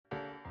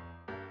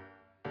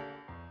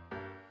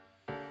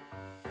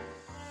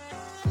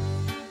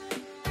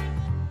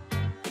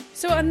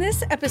So on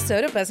this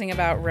episode of Buzzing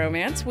About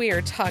Romance, we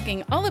are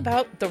talking all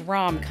about the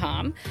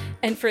rom-com.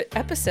 And for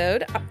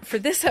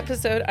this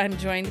episode, I'm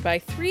joined by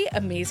three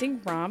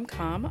amazing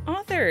rom-com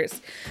authors.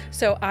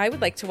 So I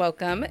would like to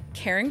welcome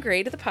Karen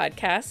Gray to the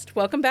podcast.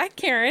 Welcome back,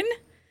 Karen.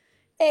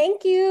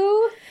 Thank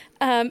you.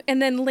 And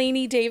then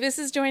Lainey Davis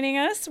is joining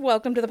us.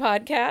 Welcome to the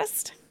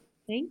podcast.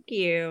 Thank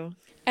you.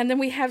 And then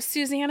we have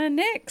Susannah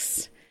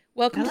Nix.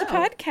 Welcome to the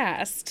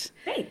podcast.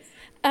 Thanks.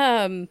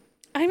 I'm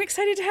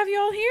excited to have you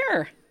all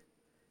here.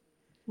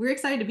 We're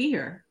excited to be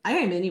here. I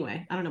am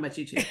anyway. I don't know about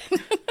you two.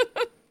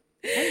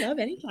 I love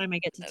anytime I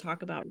get to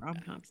talk about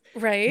rom-coms.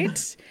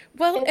 Right.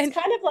 Well, It's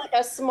kind of like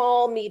a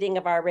small meeting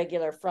of our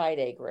regular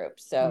Friday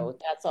group. So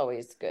that's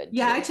always good.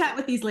 Yeah, too. I chat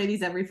with these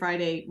ladies every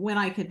Friday when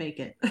I could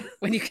make it.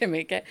 when you can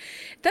make it.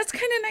 That's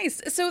kind of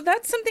nice. So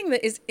that's something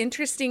that is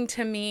interesting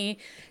to me,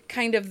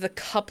 kind of the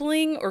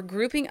coupling or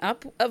grouping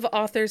up of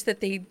authors that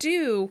they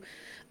do,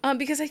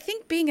 because I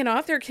think being an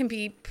author can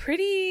be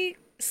pretty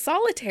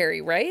solitary,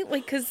 right?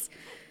 Like, because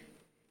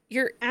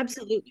you're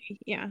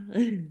Absolutely. Yeah.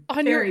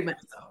 Very much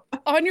so.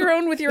 on your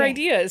own with your Yeah.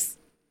 ideas.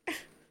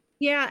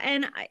 Yeah.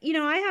 And,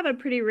 I have a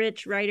pretty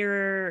rich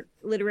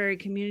literary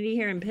community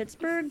here in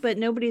Pittsburgh, but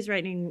nobody's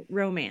writing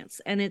romance.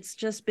 And it's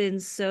just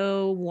been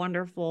so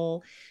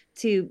wonderful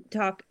to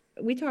talk.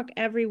 We talk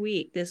every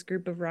week, this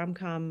group of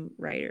rom-com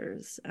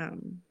writers.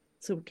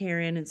 So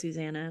Karen and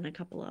Susannah and a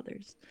couple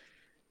others.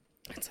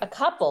 A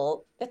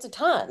couple, it's a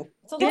ton.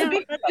 It's a It's, lot. a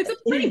big, it's a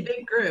pretty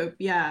big group.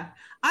 Yeah.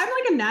 I'm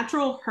like a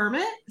natural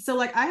hermit. So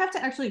like I have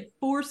to actually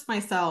force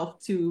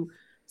myself to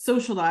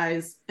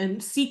socialize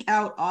and seek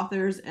out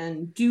authors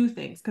and do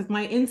things because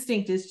my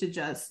instinct is to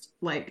just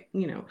like,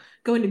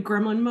 go into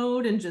gremlin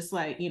mode and just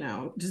like,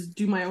 just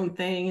do my own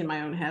thing in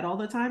my own head all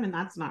the time. And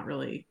that's not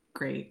really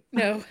great.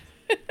 No.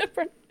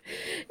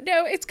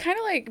 No, it's kind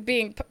of like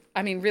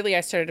really,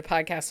 I started a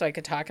podcast so I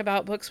could talk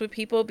about books with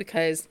people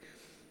because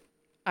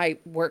I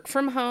work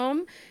from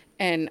home,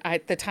 and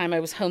at the time I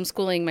was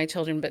homeschooling my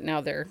children, but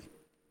now they're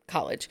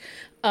college.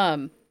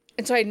 And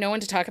so I had no one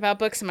to talk about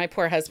books, and my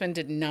poor husband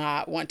did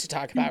not want to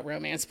talk about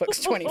romance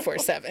books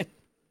 24/7.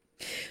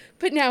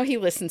 But now he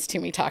listens to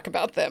me talk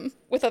about them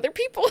with other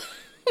people.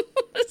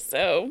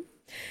 So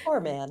Poor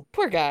man.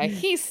 poor guy.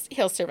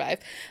 He'll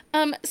survive.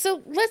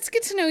 So let's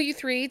get to know you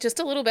three just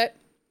a little bit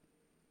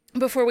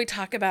before we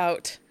talk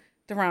about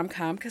the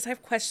rom-com, because I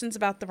have questions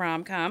about the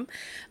rom-com.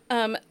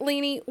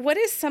 Lainey, what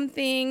is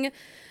something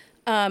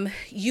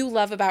you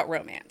love about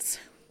romance?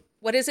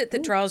 What is it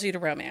that draws you to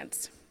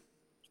romance?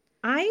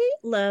 I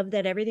love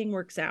that everything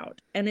works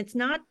out. And it's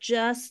not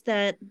just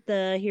that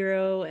the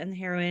hero and the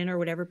heroine or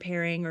whatever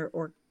pairing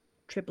or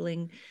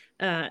tripling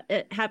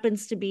it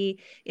happens to be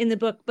in the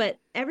book, but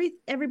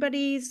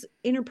everybody's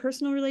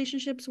interpersonal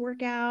relationships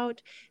work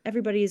out,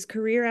 everybody's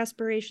career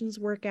aspirations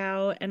work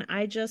out, and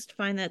I just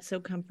find that so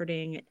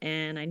comforting,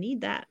 and I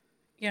need that.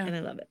 Yeah. And I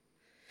love it.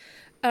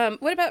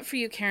 What about for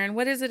you, Karen?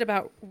 What is it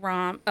about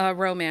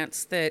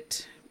romance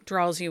that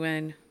draws you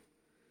in?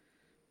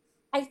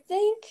 I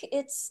think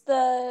it's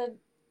the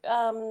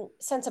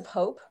sense of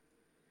hope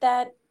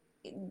that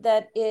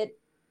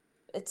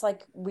it's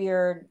like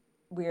we're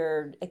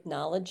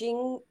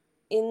acknowledging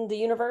in the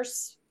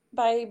universe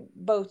by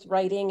both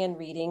writing and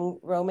reading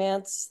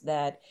romance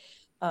that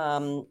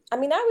I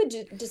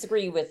would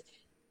disagree with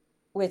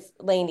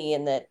Lainey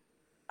in that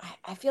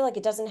I feel like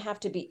it doesn't have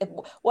to be.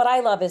 What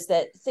I love is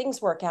that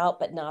things work out,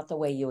 but not the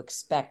way you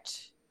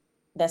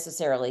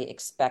necessarily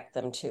expect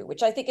them to,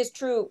 which I think is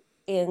true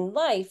in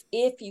life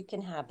if you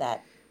can have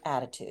that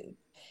attitude.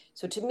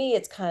 So to me,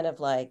 it's kind of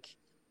like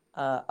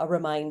a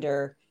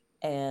reminder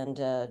and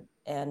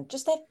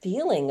just that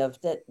feeling of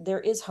that there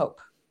is hope,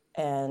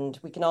 and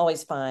we can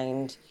always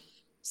find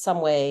some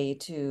way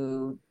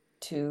to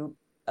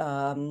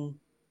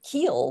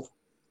heal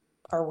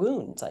our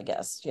wounds, I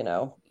guess,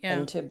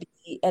 and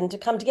to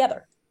come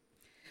together.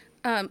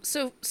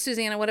 So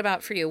Susannah, what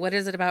about for you? What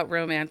is it about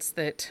romance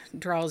that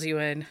draws you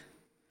in?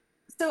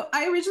 So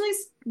I originally,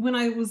 when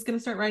I was going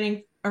to start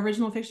writing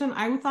original fiction,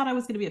 I thought I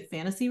was going to be a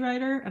fantasy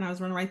writer, and I was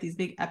going to write these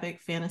big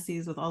epic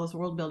fantasies with all this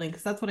world building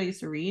because that's what I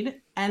used to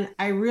read. And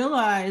I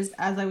realized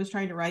as I was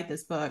trying to write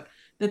this book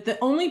that the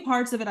only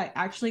parts of it I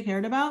actually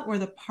cared about were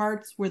the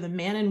parts where the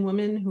man and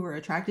woman who were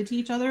attracted to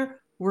each other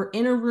were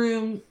in a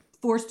room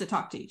forced to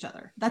talk to each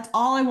other. That's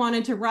all I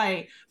wanted to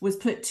write, was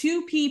put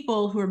two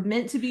people who are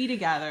meant to be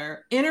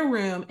together in a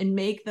room and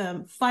make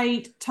them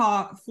fight,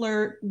 talk,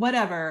 flirt,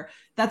 whatever.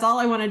 That's all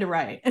I wanted to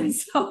write. And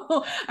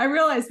so I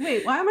realized,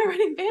 wait, why am I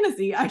writing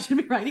fantasy? I should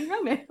be writing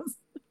romance.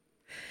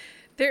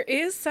 There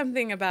is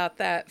something about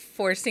that,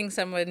 forcing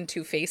someone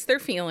to face their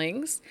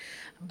feelings,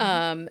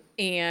 and,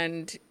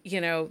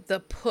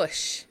 the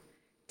push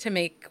to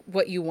make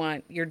what you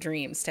want, your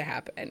dreams, to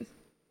happen.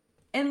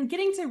 And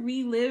getting to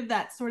relive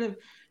that sort of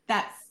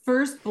that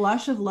first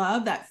blush of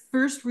love, that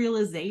first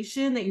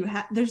realization that you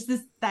have, there's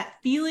that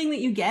feeling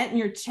that you get in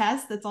your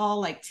chest that's all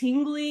like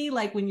tingly,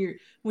 like when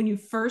you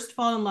first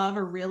fall in love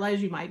or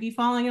realize you might be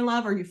falling in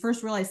love, or you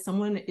first realize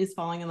someone is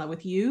falling in love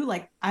with you.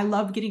 Like I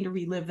love getting to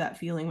relive that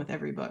feeling with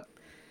every book.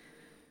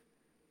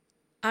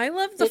 I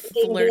love the Ding,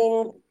 ding, flirt.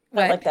 ding. I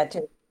What? like that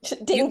too. You,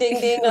 Ding, ding,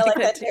 you ding. I like like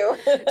that that too?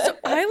 too. So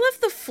I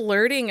love the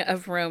flirting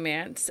of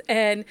romance.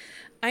 And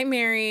I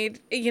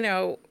married,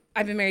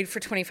 I've been married for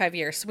 25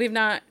 years. So we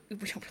don't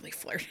really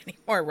flirt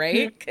anymore,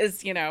 right?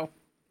 Because,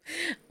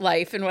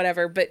 life and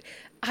whatever. But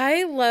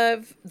I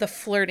love the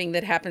flirting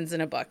that happens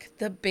in a book,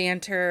 the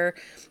banter,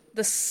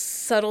 the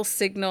subtle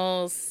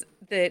signals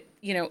that,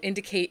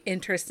 indicate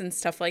interest and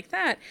stuff like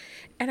that.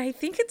 And I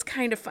think it's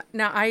kind of fun.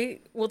 Now, I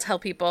will tell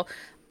people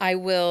I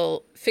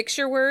will fix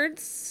your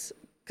words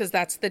because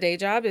that's the day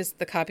job is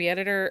the copy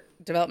editor,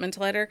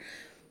 developmental editor,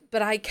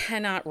 but I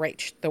cannot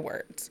write the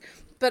words.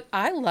 But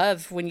I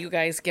love when you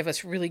guys give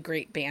us really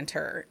great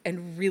banter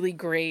and really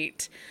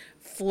great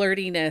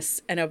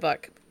flirtiness in a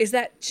book. Is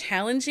that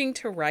challenging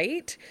to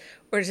write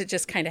or does it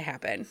just kind of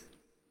happen?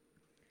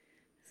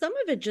 Some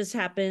of it just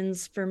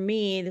happens for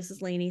me. This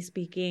is Lainey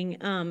speaking.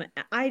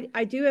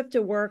 I do have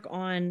to work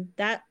on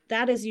that.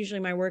 That is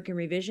usually my work in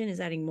revision, is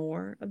adding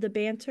more of the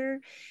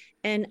banter.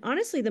 And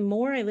honestly, the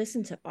more I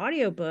listen to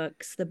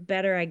audiobooks, the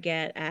better I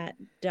get at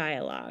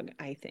dialogue,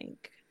 I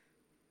think.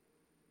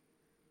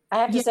 I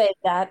have to Yeah. say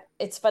that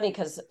it's funny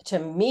because to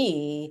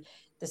me,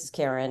 this is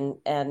Karen,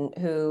 and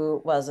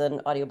who was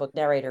an audiobook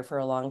narrator for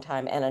a long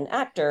time and an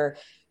actor.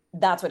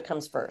 That's what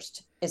comes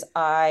first. Is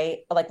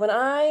I like when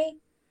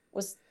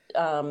was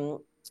um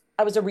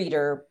I was a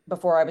reader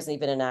before I was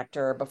even an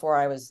actor, before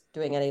I was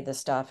doing any of this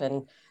stuff.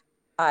 And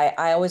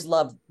I always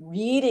loved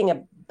reading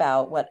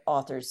about what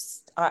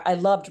authors I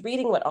loved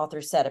reading what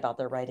authors said about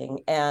their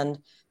writing. And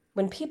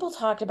when people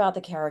talked about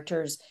the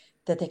characters,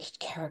 that the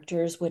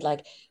characters would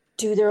like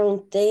do their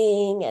own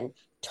thing and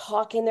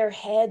talk in their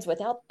heads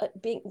without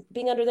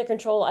being under their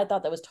control, I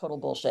thought that was total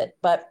bullshit.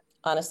 But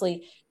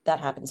honestly,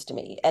 that happens to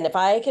me. And if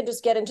I can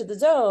just get into the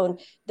zone,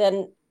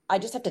 then I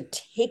just have to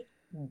take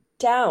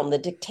down the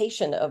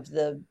dictation of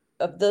the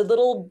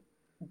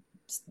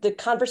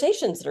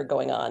conversations that are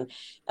going on.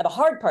 And the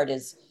hard part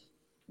is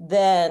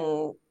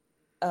then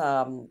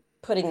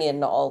putting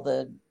in all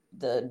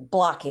the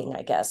blocking,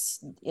 I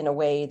guess, in a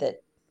way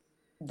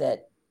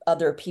that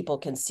other people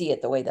can see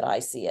it the way that I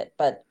see it.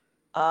 But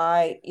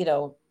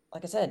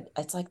like I said,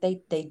 it's like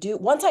they do.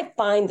 Once I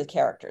find the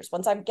characters,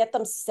 once I get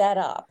them set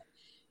up,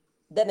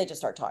 then they just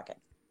start talking.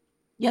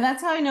 Yeah,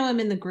 that's how I know I'm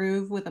in the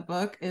groove with a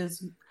book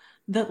is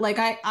that like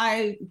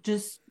I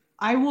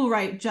will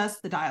write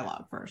just the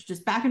dialogue first,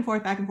 just back and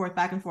forth, back and forth,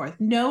 back and forth.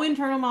 No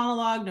internal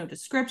monologue, no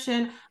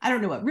description. I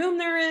don't know what room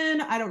they're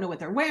in. I don't know what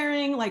they're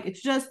wearing. Like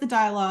it's just the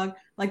dialogue.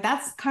 Like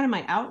that's kind of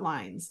my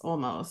outlines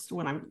almost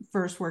when I'm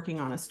first working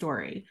on a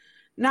story.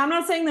 Now, I'm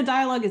not saying the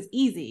dialogue is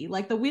easy.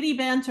 Like the witty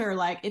banter,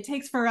 like it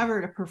takes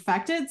forever to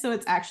perfect it. So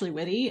it's actually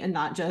witty and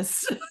not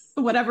just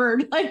whatever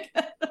like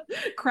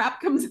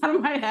crap comes out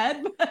of my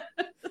head.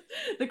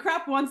 The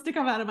crap wants to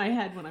come out of my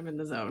head when I'm in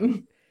the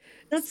zone.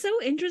 That's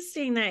so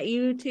interesting that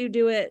you two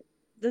do it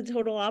the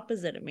total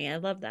opposite of me. I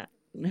love that.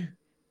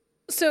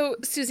 So,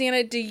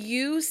 Susannah, do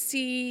you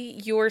see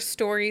your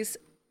stories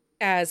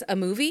as a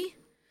movie?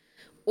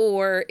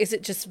 Or is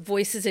it just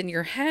voices in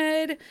your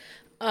head?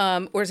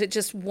 Or is it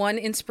just one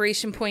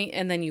inspiration point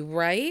and then you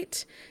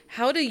write?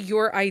 How do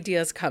your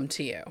ideas come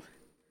to you?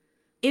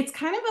 It's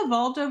kind of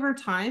evolved over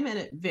time and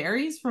it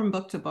varies from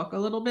book to book a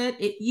little bit.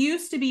 It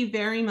used to be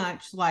very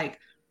much like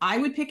I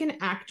would pick an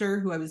actor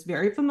who I was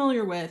very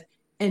familiar with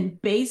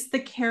and base the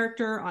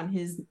character on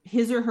his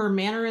or her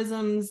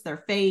mannerisms,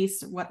 their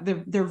face,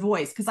 their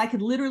voice, because I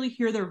could literally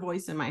hear their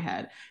voice in my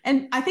head.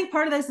 And I think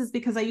part of this is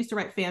because I used to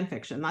write fan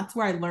fiction. That's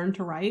where I learned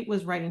to write,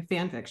 was writing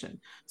fan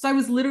fiction. So I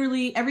was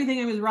literally, everything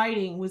I was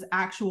writing was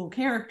actual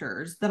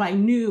characters that I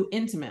knew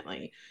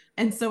intimately.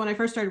 And so when I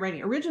first started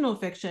writing original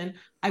fiction,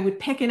 I would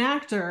pick an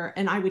actor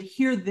and I would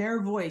hear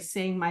their voice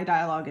saying my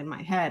dialogue in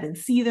my head and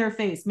see their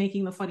face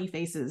making the funny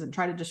faces and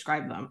try to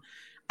describe them.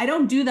 I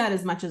don't do that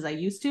as much as I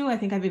used to. I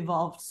think I've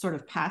evolved sort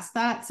of past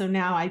that. So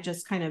now I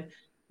just kind of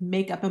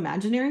make up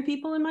imaginary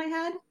people in my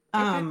head.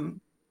 Okay.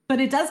 But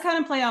it does kind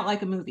of play out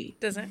like a movie.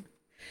 Does it?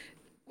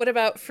 What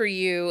about for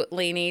you,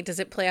 Lainey?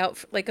 Does it play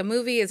out like a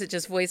movie? Is it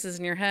just voices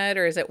in your head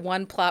or is it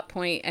one plot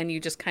point and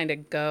you just kind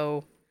of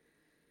go?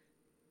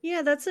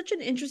 Yeah, that's such an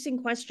interesting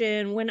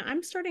question. When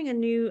I'm starting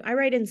I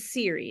write in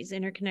series,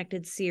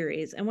 interconnected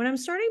series. And when I'm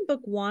starting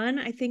book one,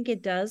 I think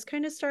it does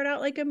kind of start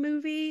out like a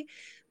movie.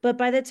 But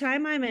by the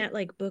time I'm at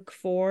like book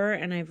four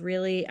and I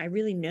really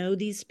know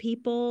these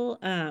people,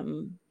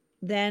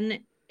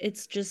 then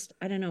it's just,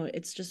 I don't know,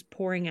 it's just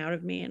pouring out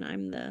of me and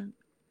I'm the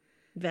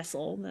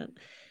vessel that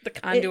The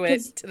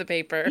conduit to the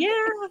paper.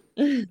 Yeah.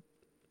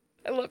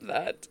 I love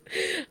that.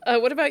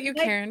 What about you,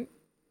 Karen?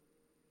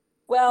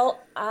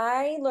 Well,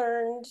 I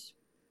learned,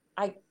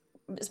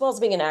 as well as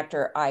being an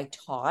actor, I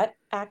taught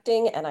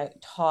acting and I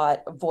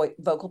taught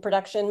vocal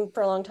production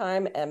for a long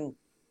time. And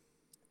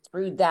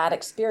through that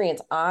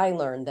experience, I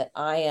learned that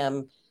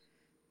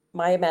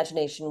my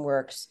imagination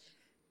works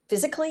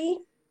physically,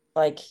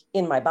 like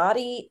in my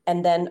body,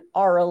 and then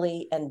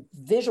orally, and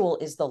visual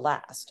is the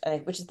last,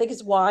 which I think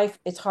is why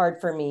it's hard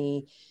for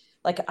me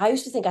Like I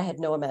used to think I had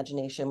no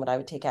imagination when I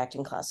would take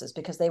acting classes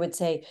because they would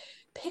say,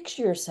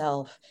 picture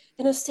yourself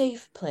in a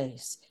safe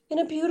place, in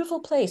a beautiful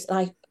place. And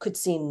I could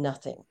see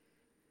nothing,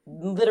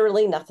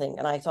 literally nothing.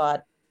 And I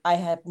thought, I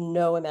have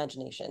no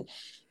imagination.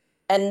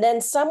 And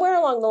then somewhere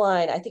along the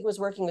line, I think it was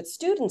working with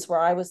students where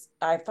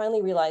I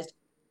finally realized,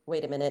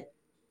 wait a minute,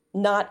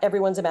 not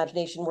everyone's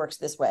imagination works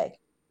this way.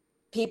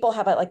 People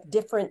have like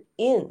different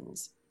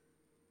ins.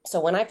 So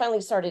when I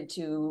finally started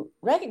to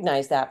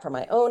recognize that for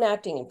my own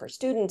acting and for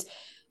students,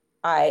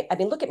 I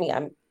mean, look at me.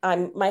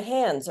 My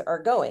hands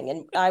are going.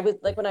 And I would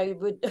like when I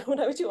would do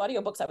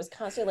audiobooks, I was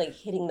constantly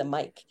hitting the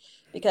mic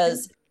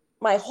because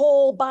my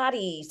whole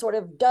body sort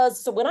of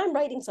does. So when I'm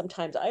writing,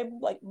 sometimes I'm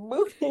like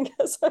moving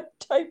as I'm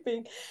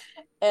typing.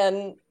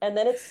 And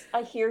then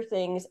I hear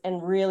things,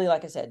 and really,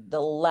 like I said,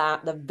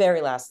 the very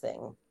last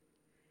thing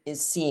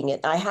is seeing it.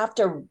 I have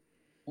to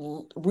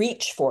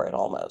reach for it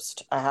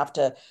almost. I have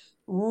to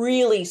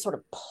really sort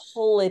of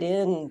pull it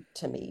in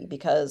to me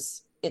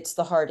because it's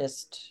the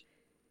hardest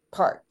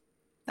part.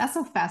 That's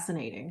so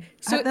fascinating.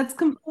 So That's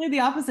completely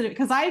the opposite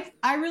because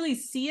I really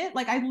see it.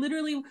 Like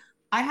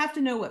I have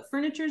to know what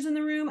furniture's in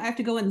the room. I have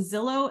to go in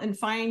Zillow and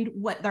find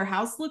what their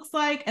house looks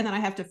like, and then I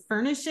have to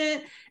furnish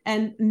it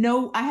and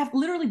know I have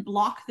literally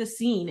block the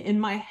scene in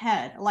my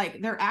head.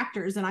 Like they're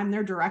actors and I'm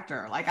their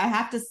director. Like I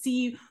have to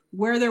see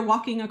where they're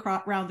walking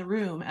around the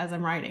room as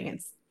I'm writing.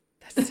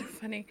 That's so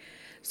funny.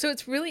 So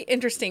it's really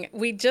interesting.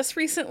 We just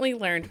recently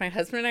learned, my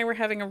husband and I were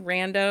having a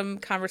random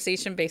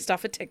conversation based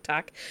off of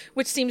TikTok,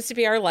 which seems to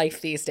be our life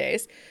these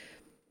days.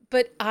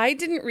 But I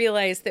didn't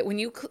realize that when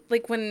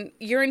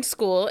you're in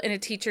school and a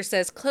teacher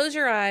says, close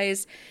your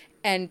eyes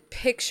and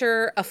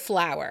picture a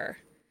flower,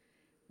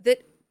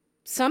 that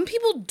some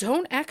people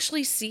don't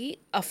actually see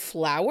a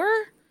flower.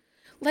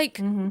 Like,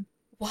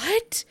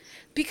 what?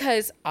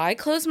 Because I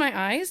close my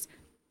eyes,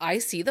 I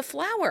see the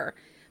flower.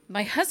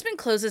 My husband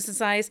closes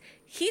his eyes,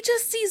 he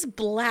just sees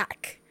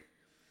black.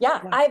 Yeah,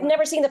 I've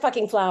never seen the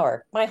fucking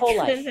flower my whole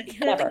life.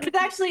 Never. It's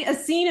actually a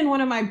scene in one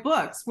of my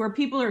books where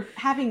people are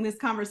having this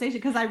conversation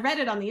because I read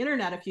it on the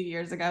internet a few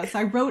years ago. So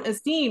I wrote a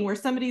scene where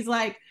somebody's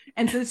like,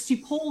 and so she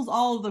pulls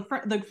all of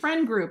the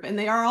friend group, and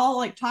they are all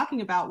like talking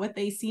about what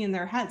they see in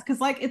their heads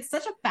because like it's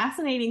such a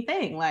fascinating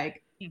thing.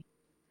 Like,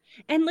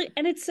 and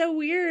it's so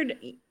weird,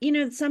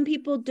 some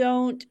people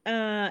don't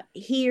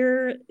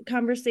hear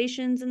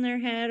conversations in their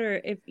head,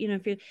 or if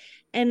you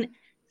and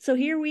so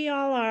here we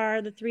all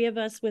are, the three of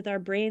us with our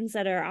brains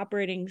that are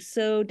operating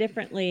so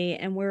differently,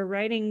 and we're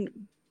writing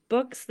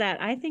books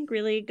that I think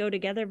really go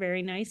together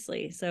very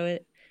nicely. So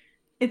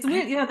it's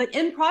weird. The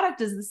end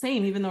product is the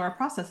same, even though our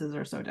processes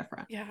are so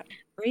different. Yeah.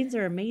 Brains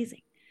are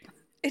amazing.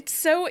 It's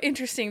so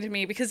interesting to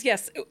me because,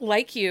 yes,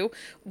 like you,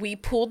 we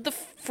pulled the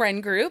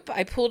friend group.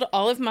 I pulled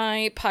all of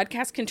my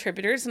podcast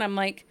contributors, and I'm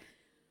like,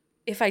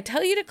 if I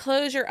tell you to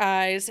close your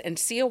eyes and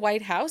see a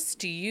white house,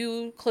 do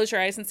you close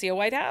your eyes and see a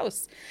white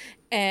house?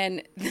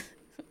 And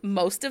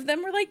most of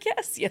them were like,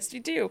 yes, you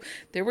do.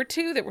 There were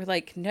two that were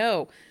like,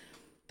 no.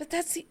 But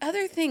that's the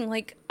other thing.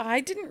 Like, I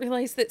didn't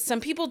realize that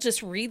some people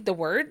just read the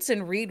words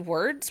and read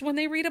words when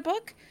they read a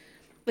book.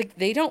 Like,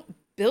 they don't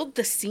build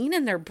the scene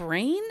in their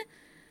brain.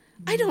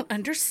 I don't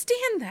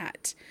understand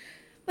that.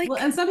 Like, well,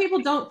 and some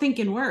people don't think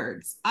in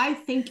words. I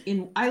think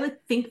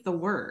the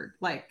word,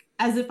 like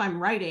as if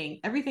I'm writing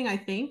everything I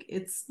think,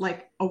 it's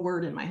like a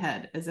word in my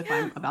head as if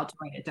I'm about to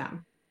write it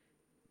down.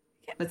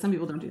 Yeah. But some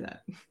people don't do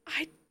that.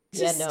 I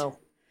just no.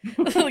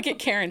 Look at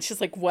Karen.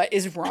 She's like, what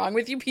is wrong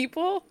with you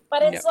people?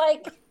 But it's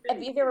like,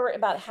 have you ever read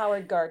about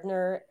Howard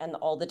Gardner and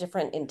all the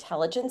different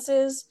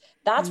intelligences?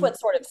 That's what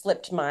sort of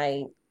flipped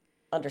my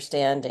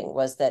understanding,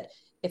 was that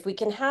if we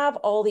can have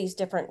all these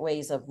different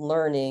ways of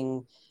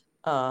learning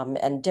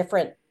and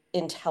different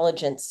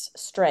intelligence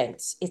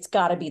strengths, it's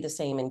got to be the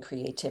same in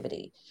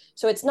creativity.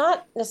 So it's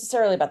not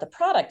necessarily about the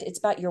product, it's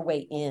about your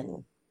way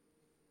in,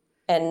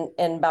 and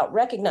about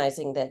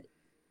recognizing that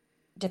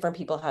different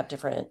people have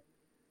different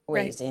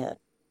ways in.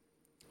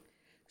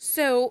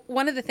 So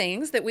one of the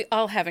things that we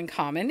all have in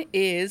common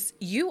is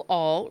you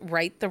all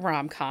write the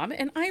rom-com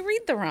and I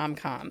read the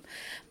rom-com.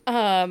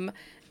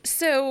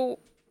 So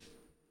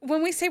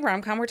when we say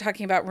rom-com, we're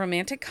talking about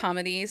romantic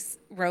comedies,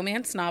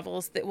 romance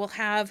novels that will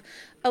have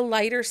a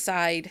lighter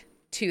side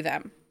to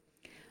them.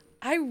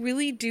 I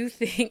really do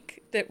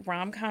think that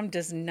rom-com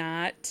does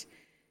not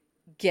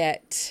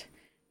get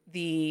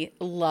the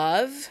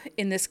love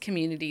in this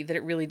community that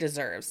it really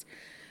deserves,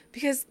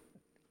 because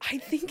I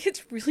think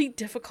it's really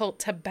difficult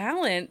to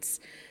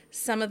balance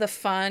some of the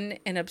fun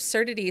and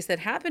absurdities that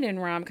happen in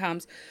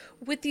rom-coms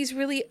with these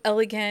really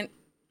elegant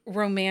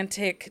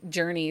romantic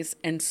journeys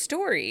and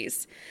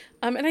stories.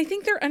 And I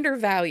think they're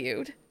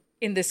undervalued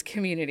in this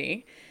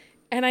community.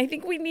 And I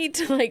think we need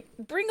to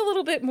bring a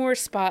little bit more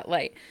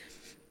spotlight.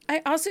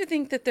 I also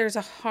think that there's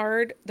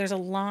a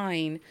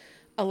line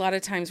a lot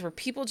of times where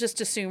people just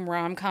assume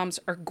rom-coms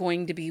are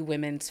going to be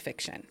women's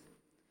fiction.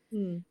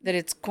 That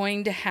it's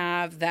going to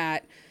have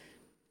that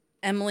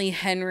Emily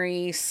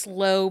Henry,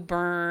 slow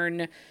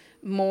burn,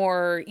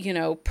 more,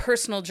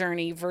 personal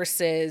journey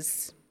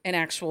versus an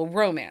actual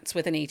romance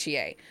with an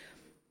HEA.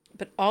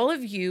 but all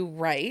of you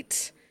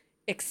write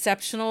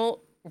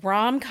exceptional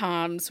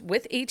rom-coms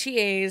with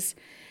HEAs,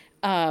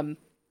 and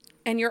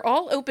you're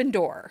all open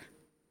door.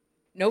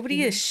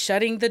 Nobody is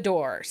shutting the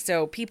door.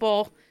 So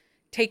people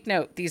take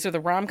note. These are the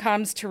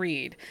rom-coms to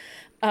read.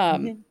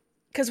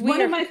 Because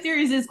one of my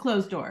series is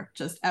closed door,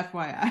 just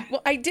FYI.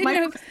 Well, I did my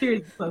know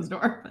series is closed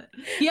door, but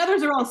the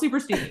others are all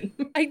super steamy.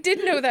 I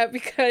did know that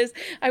because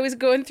I was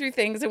going through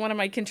things, and one of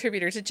my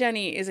contributors,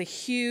 Jenny, is a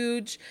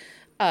huge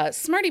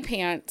smarty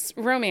pants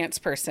romance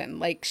person.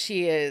 Like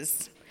she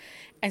is,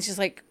 and she's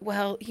like,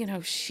 well, you know,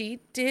 she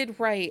did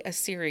write a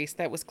series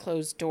that was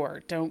closed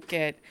door.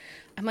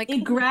 I'm like,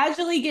 it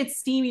gradually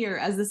gets steamier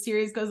as the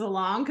series goes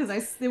along,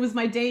 because it was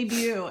my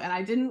debut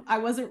and I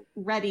wasn't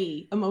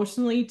ready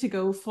emotionally to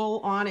go full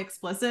on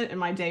explicit in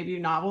my debut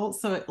novel,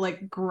 so it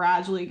like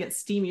gradually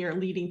gets steamier,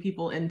 leading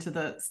people into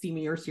the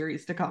steamier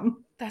series to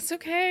come. That's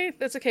okay.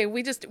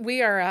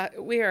 We are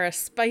a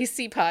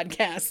spicy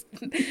podcast.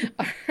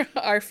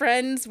 our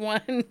friends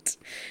want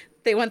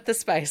the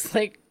spice.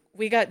 Like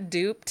we got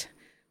duped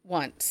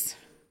once.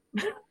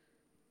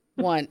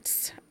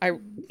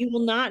 You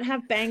will not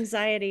have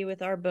bangxiety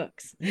with our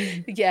books.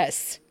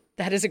 Yes,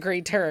 that is a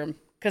great term.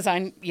 Because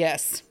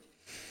yes.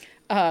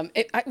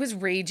 I was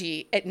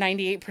ragey at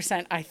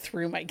 98%. I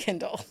threw my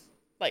Kindle.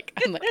 Like,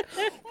 I'm like,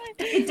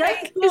 it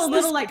does feel a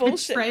little like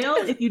bullshit? Betrayal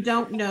if you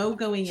don't know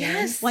going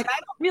Yes. in. Like, I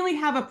don't really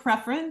have a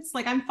preference.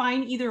 Like, I'm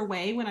fine either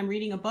way when I'm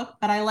reading a book,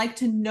 but I like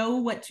to know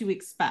what to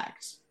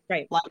expect.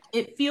 Right. Like,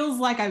 it feels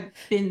like I've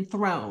been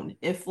thrown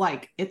if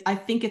I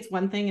think it's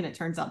one thing and it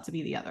turns out to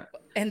be the other.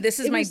 And this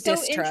is my so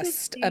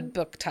distrust of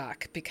book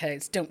talk,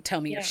 because don't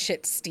tell me your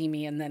shit's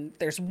steamy and then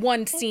there's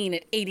one scene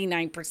at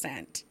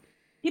 89%.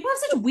 People have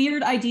such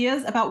weird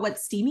ideas about what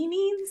steamy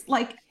means.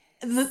 Like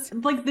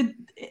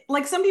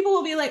some people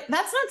will be like,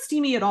 that's not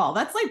steamy at all.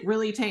 That's like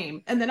really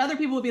tame. And then other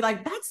people will be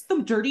like, that's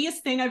the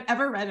dirtiest thing I've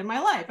ever read in my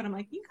life. And I'm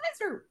like, you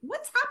guys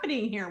what's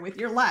happening here with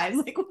your lives?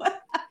 Like,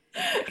 what?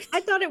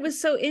 I thought it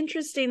was so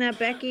interesting that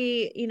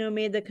Becky,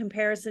 made the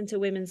comparison to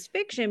women's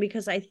fiction,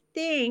 because I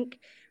think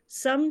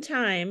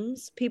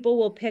sometimes people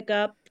will pick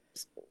up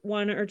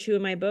one or two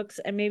of my books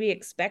and maybe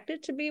expect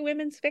it to be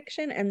women's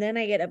fiction, and then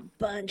I get a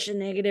bunch of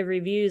negative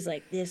reviews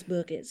like, this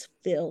book is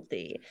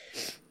filthy.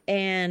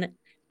 And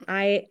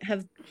I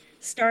have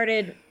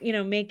started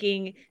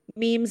making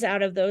memes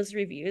out of those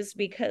reviews,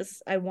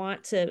 because I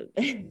want to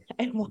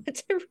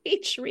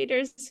reach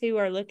readers who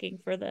are looking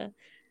for the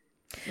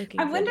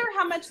I wonder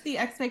how much the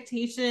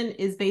expectation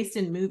is based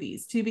in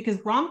movies too, because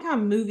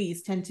rom-com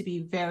movies tend to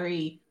be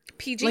very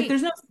PG. Like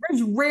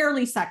there's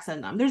rarely sex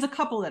in them. There's a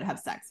couple that have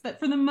sex,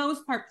 but for the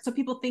most part, so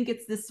people think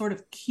it's this sort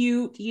of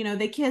cute,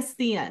 they kiss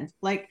the end.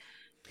 Like,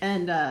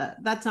 and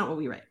that's not what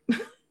we write.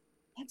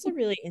 That's a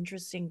really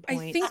interesting point.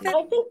 I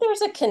think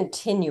there's a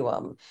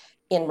continuum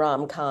in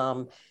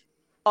rom-com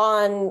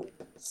on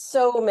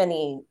so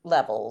many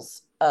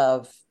levels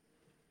of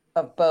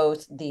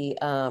both the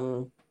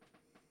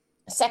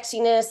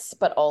sexiness,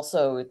 but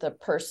also the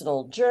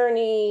personal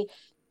journey,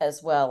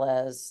 as well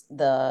as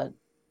the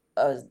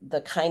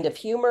kind of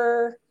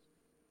humor.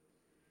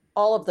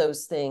 All of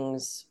those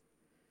things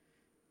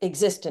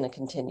exist in a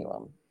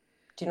continuum.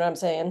 Do you know what I'm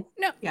saying?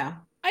 No. Yeah.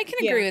 I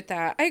can agree with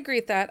that. I agree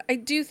with that. I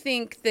do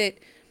think that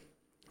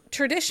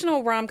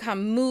traditional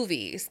rom-com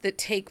movies that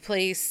take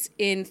place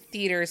in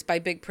theaters by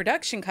big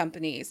production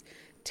companies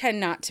tend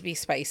not to be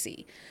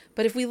spicy.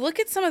 But if we look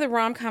at some of the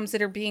rom-coms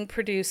that are being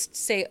produced,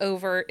 say,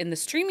 over in the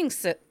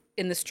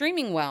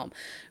streaming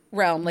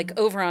realm, like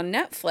over on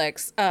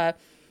Netflix,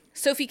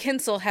 Sophie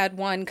Kinsel had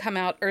one come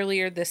out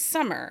earlier this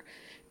summer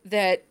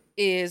that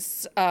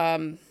is,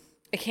 I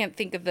can't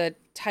think of the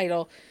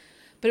title,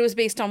 but it was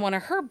based on one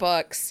of her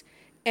books,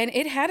 and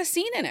it had a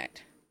scene in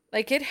it.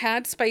 Like, it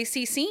had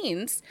spicy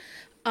scenes.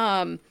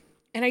 And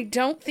I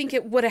don't think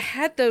it would have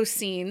had those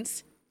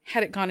scenes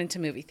had it gone into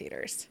movie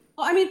theaters.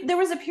 Well, I mean, there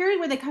was a period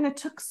where they kind of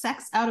took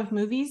sex out of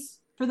movies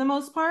for the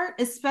most part,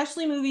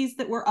 especially movies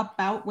that were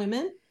about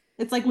women.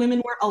 It's like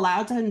women were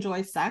allowed to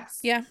enjoy sex.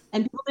 Yeah.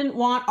 And people didn't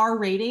want R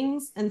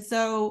ratings. And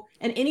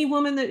any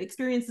woman that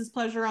experiences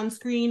pleasure on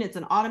screen, it's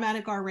an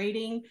automatic R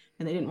rating.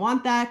 And they didn't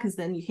want that, because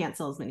then you can't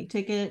sell as many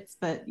tickets.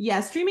 But yeah,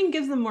 streaming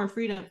gives them more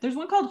freedom. There's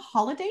one called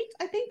Holiday,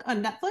 I think,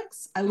 on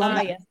Netflix. I love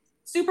that. Yes.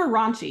 Super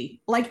raunchy.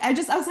 Like, I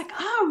was like,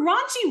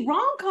 raunchy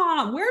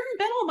rom-com. Where have you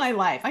been all my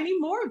life? I need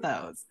more of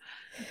those.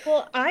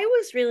 Well, I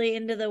was really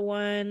into the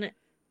one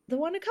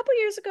a couple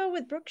years ago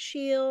with Brooke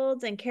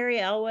Shields and Carrie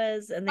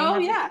Elwes, and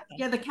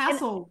the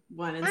castle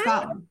one in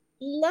Scotland.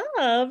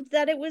 Loved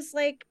that it was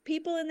like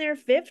people in their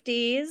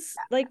 50s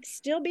like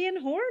still being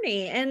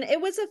horny, and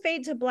it was a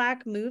fade to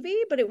black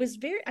movie, but it was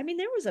there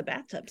was a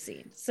bathtub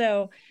scene,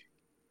 so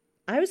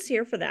I was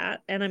here for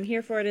that, and I'm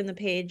here for it in the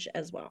page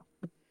as well.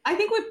 I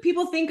think what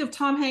people think of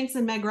Tom Hanks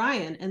and Meg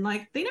Ryan, and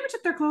like they never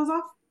took their clothes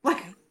off.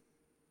 Like,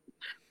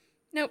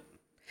 nope.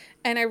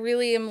 And I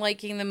really am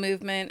liking the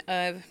movement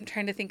of, I'm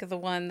trying to think of the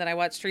one that I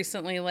watched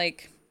recently,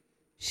 like,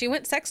 she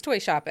went sex toy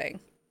shopping.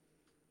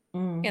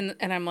 And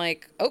I'm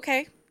like,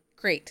 okay,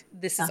 great.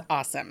 This is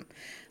awesome.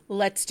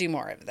 Let's do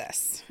more of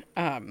this.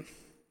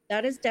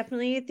 That is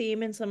definitely a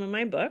theme in some of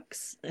my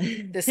books.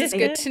 This is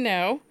good to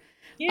know.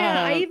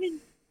 Yeah,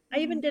 I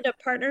even did a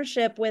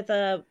partnership with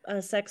a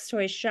sex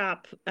toy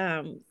shop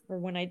for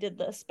when I did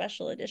the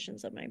special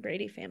editions of my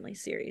Brady Family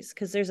series,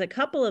 because there's a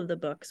couple of the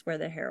books where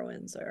the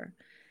heroines are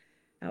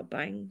out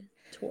buying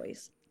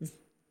toys.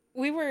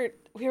 We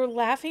were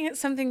laughing at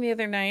something the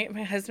other night.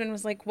 My husband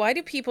was like, "Why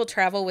do people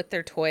travel with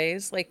their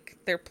toys, like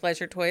their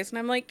pleasure toys?" And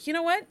I'm like, "You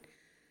know what?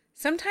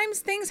 Sometimes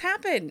things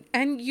happen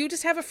and you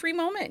just have a free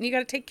moment and you got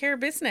to take care of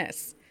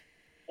business."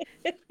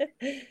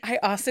 I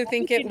also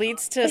think it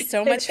leads to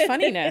so much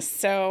funniness.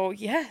 So,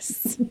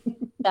 yes.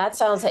 That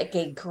sounds like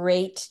a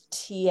great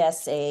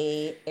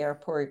TSA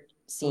airport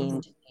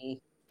scene to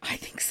me. I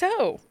think so,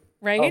 Oh,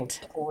 right?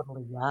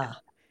 totally. Yeah.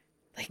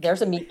 Like,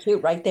 There's a me too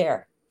right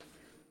there.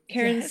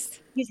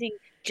 Karen's using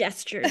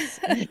gestures.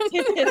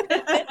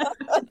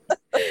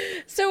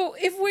 So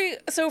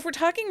if we're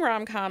talking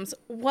rom-coms,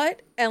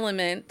 what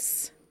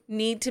elements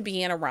need to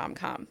be in a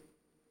rom-com?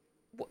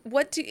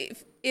 What do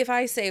if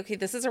I say, okay,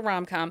 this is a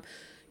rom-com,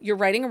 you're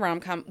writing a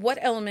rom-com, what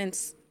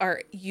elements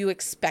are you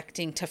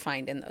expecting to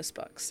find in those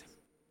books?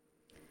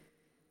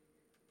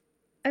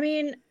 I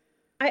mean,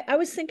 I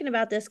was thinking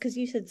about this because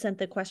you said sent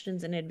the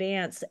questions in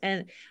advance,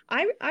 and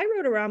I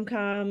wrote a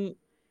rom-com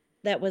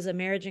that was a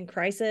marriage in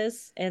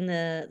crisis, and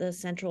the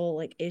central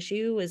like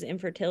issue was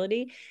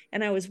infertility,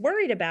 and I was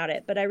worried about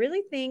it, but I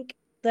really think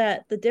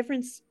that the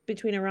difference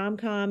between a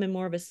rom-com and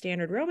more of a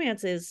standard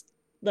romance is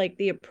like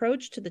the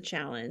approach to the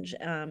challenge.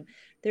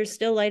 There's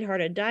still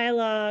lighthearted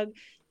dialogue.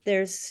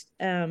 There's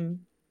even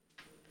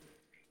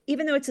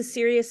though it's a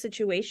serious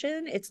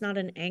situation, it's not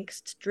an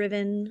angst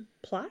driven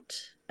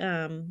plot.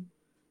 Yeah,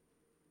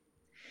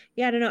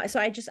 I don't know. So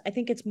I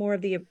think it's more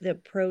of the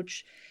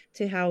approach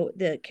to how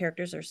the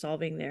characters are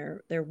solving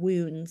their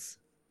wounds.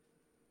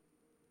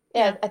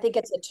 Yeah, I think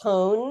it's a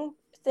tone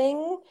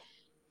thing.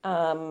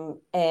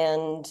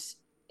 And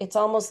it's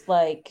almost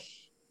like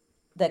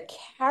the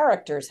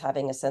characters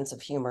having a sense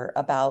of humor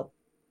about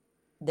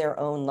their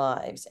own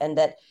lives, and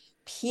that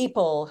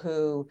people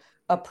who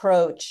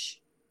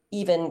approach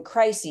even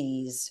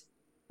crises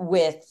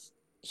with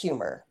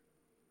humor,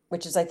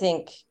 which is, I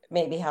think,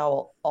 maybe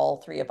how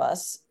all three of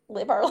us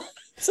live our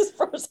lives, as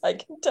far as I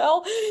can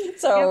tell.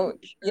 So,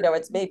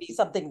 it's maybe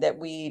something that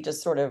we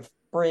just sort of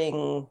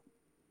bring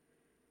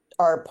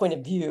our point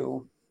of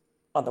view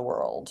on the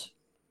world.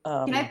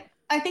 And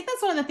I think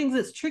that's one of the things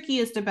that's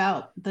trickiest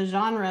about the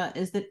genre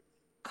is that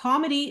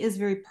comedy is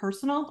very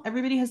personal.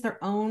 Everybody has their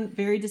own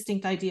very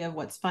distinct idea of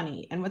what's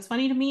funny. And what's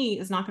funny to me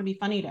is not going to be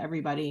funny to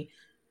everybody.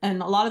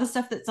 And a lot of the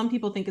stuff that some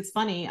people think is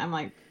funny, I'm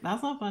like,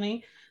 that's not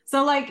funny.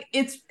 So like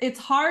it's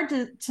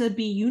hard to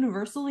be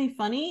universally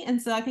funny.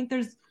 And so I think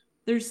there's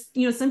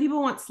some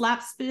people want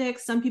slapstick,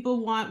 some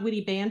people want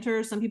witty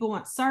banter, some people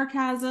want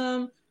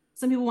sarcasm,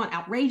 some people want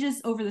outrageous,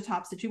 over the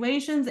top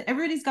situations.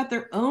 Everybody's got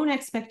their own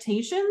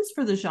expectations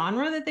for the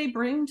genre that they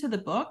bring to the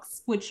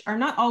books, which are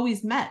not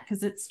always met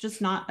because it's just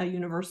not a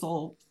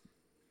universal,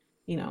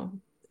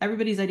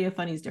 everybody's idea of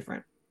funny is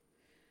different.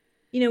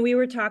 We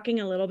were talking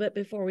a little bit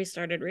before we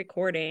started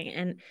recording,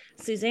 and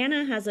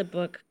Susannah has a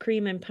book,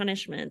 Cream and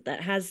Punishment,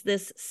 that has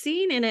this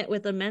scene in it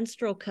with a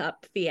menstrual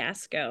cup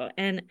fiasco.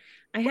 And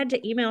I had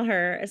to email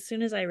her as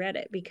soon as I read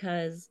it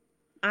because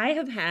I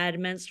have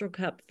had menstrual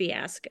cup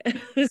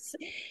fiascos.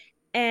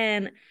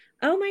 And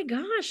oh my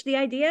gosh, the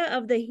idea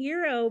of the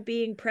hero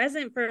being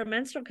present for a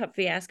menstrual cup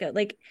fiasco,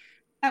 like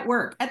at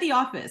work, at the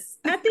office.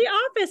 At the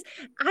office.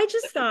 I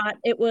just thought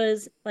it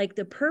was like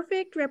the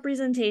perfect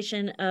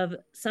representation of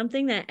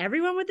something that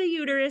everyone with a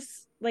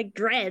uterus like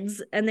dreads.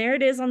 And there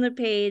it is on the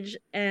page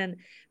and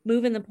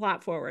moving the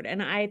plot forward.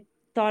 And I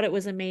thought it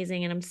was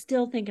amazing. And I'm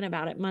still thinking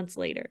about it months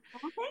later.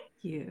 Oh, thank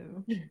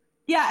you.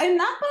 Yeah. And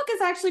that book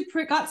has actually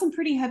got some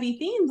pretty heavy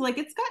themes. Like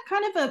it's got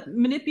kind of a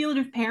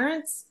manipulative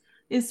parents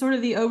is sort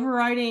of the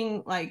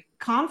overriding like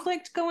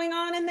conflict going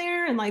on in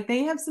there. And like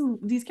they have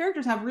these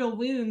characters have real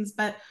wounds,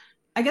 but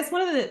I guess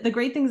one of the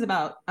great things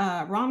about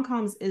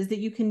rom-coms is that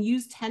you can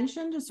use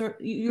tension or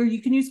you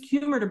can use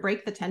humor to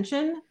break the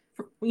tension.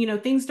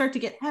 Things start to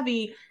get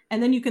heavy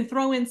and then you can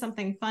throw in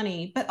something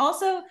funny. But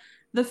also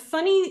the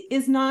funny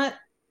is not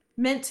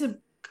meant to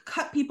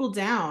cut people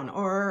down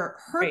or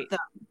hurt them.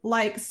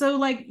 Like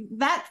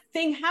that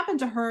thing happened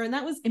to her and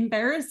that was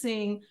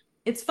embarrassing.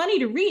 It's funny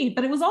to read,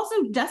 but it was also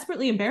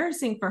desperately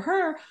embarrassing for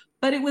her.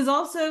 But it was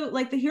also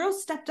like the hero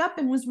stepped up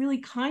and was really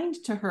kind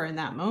to her in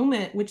that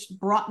moment, which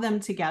brought them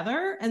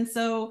together. And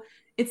so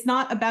it's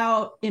not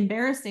about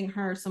embarrassing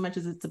her so much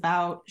as it's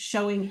about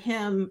showing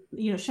him,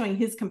 showing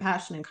his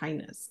compassion and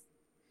kindness.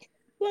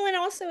 Well, and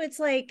also it's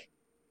like,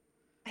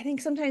 I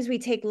think sometimes we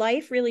take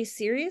life really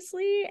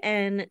seriously.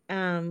 And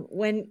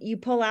when you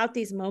pull out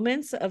these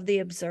moments of the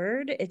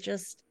absurd, it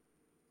just,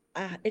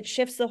 it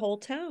shifts the whole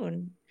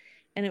tone.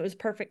 And it was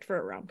perfect for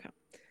a rom-com.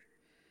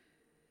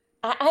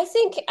 I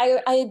think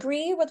I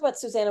agree with what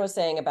Susannah was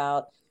saying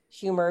about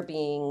humor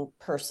being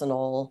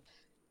personal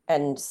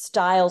and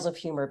styles of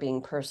humor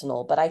being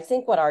personal. But I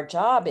think what our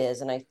job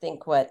is, and I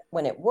think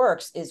when it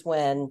works, is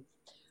when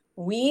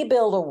we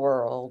build a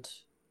world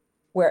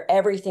where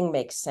everything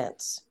makes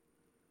sense,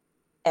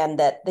 and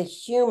that the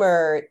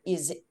humor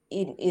is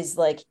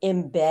like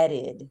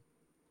embedded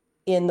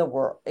in the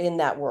world, in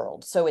that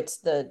world. So it's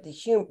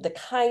the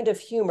kind of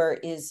humor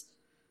is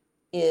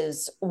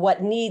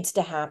what needs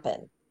to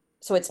happen.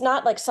 So it's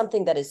not like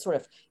something that is sort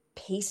of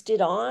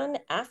pasted on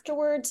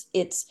afterwards.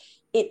 It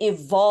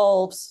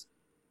evolves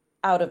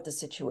out of the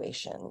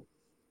situation.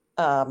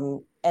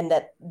 And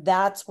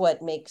that's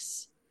what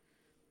makes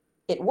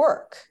it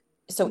work.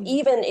 So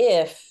even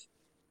if,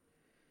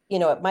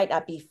 it might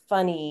not be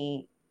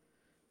funny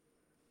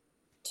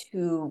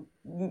to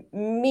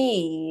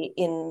me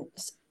in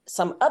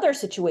some other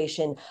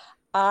situation,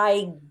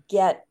 I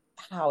get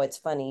how it's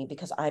funny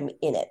because I'm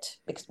in it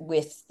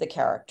with the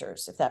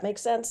characters, if that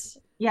makes sense.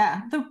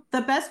 Yeah,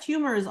 the best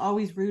humor is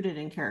always rooted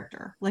in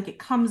character. Like it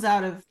comes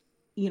out of,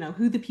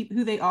 who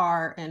they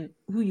are and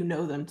who you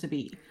know them to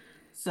be.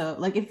 So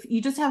like if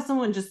you just have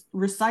someone just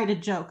recite a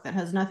joke that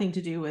has nothing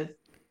to do with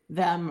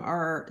them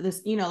or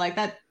this, like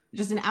that,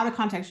 just an out of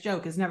context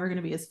joke is never going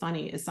to be as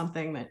funny as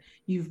something that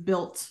you've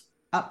built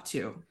up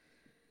to.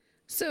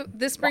 So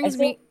this brings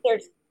me.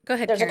 Go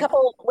ahead. There's Karen. A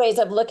couple ways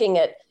of looking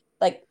at,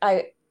 like,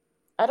 I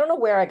don't know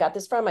where I got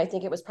this from. I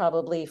think it was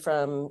probably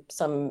from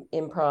some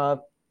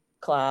improv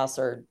class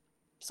or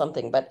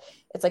something, but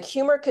it's like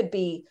humor could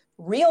be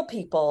real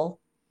people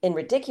in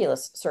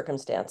ridiculous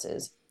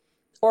circumstances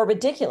or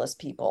ridiculous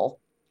people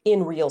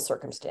in real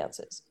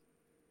circumstances.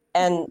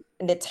 And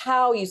it's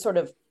how you sort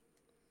of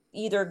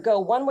either go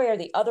one way or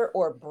the other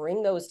or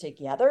bring those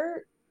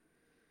together,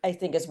 I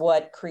think, is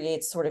what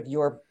creates sort of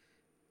your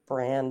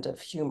brand of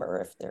humor,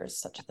 if there's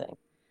such a thing.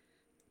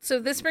 So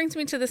this brings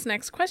me to this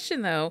next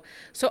question, though.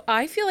 So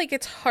I feel like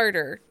it's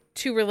harder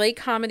to relate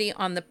comedy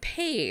on the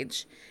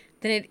page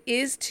than it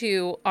is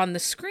to on the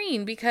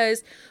screen,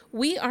 because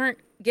we aren't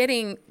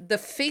getting the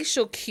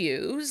facial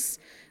cues.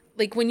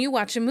 Like when you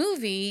watch a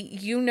movie,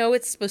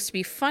 it's supposed to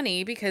be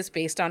funny because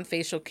based on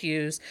facial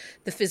cues,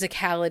 the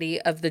physicality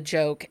of the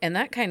joke and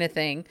that kind of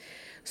thing.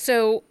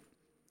 So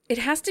it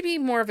has to be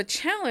more of a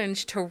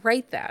challenge to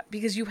write that,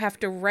 because you have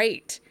to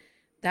write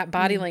that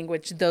body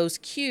language, those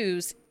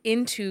cues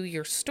into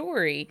your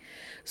story.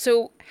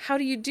 So how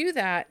do you do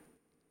that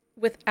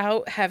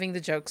without having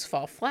the jokes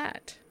fall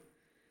flat?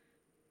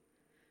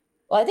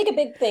 Well, I think a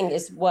big thing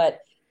is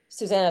what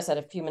Susannah said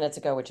a few minutes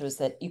ago, which was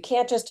that you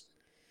can't just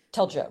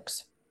tell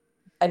jokes.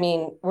 I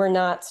mean, we're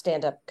not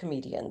stand-up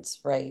comedians,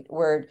 right?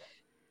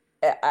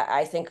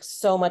 I think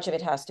so much of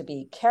it has to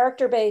be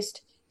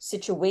character-based,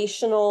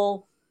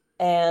 situational,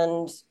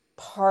 and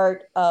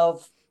part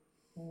of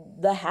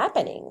the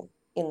happening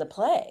in the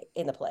play.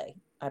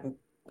 I'm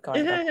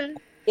going to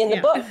in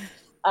the book.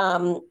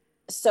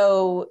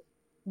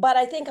 But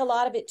I think a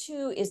lot of it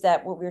too is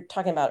that what we were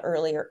talking about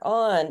earlier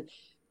on,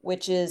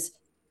 which is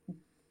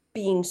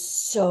being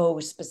so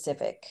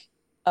specific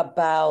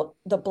about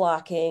the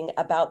blocking,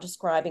 about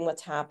describing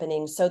what's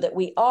happening, so that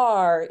we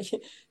are,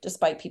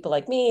 despite people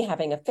like me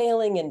having a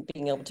failing and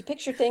being able to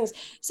picture things,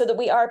 so that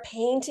we are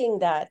painting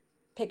that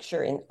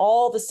picture in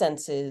all the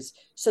senses,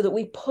 so that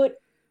we put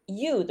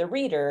you, the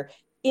reader,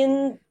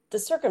 in the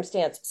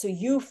circumstance, so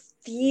you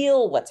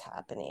feel what's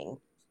happening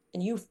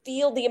and you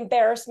feel the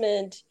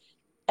embarrassment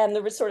and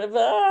the sort of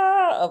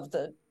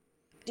the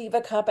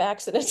Diva Cup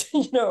accident.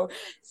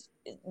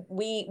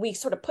 We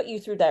sort of put you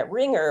through that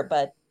ringer,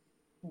 but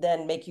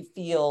then make you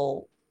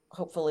feel,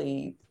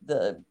 hopefully,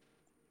 the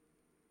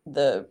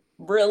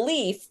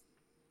relief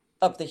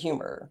of the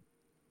humor.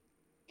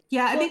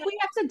 Yeah, I think we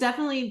have to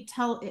definitely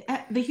tell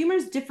the humor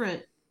is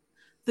different.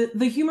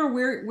 The humor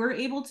we're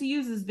able to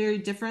use is very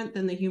different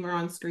than the humor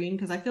on screen,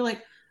 because I feel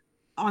like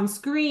on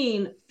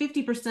screen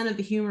 50% of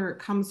the humor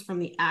comes from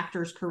the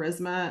actor's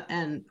charisma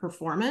and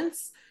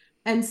performance.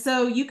 And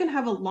so you can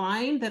have a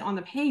line that on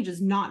the page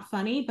is not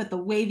funny, but the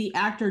way the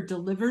actor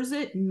delivers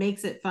it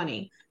makes it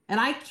funny. And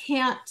I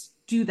can't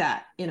do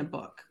that in a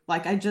book.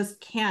 Like, I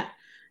just can't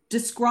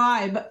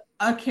describe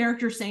a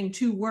character saying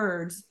 2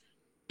 words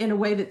in a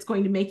way that's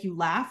going to make you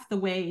laugh the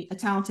way a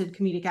talented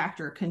comedic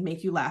actor can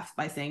make you laugh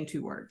by saying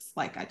 2 words.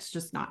 Like, it's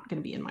just not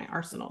going to be in my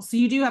arsenal. So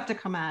you do have to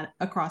come at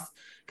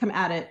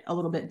it a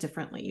little bit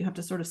differently. You have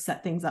to sort of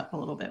set things up a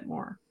little bit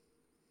more.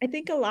 I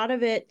think a lot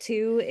of it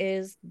too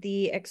is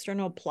the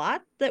external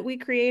plot that we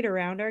create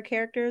around our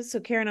characters. So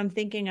Karen, I'm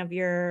thinking of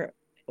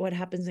what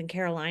happens in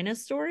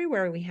Carolina's story,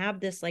 where we have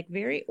this like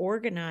very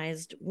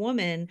organized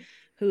woman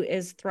who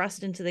is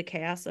thrust into the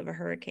chaos of a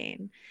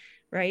hurricane,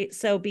 right?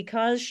 So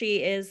because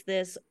she is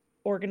this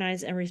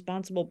organized and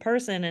responsible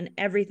person and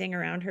everything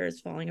around her is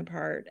falling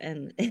apart,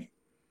 and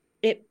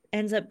it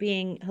ends up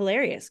being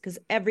hilarious because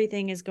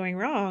everything is going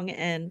wrong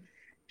and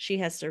she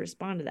has to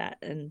respond to that.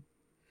 And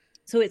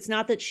so it's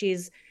not that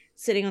she's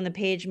sitting on the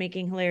page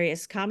making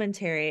hilarious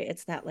commentary.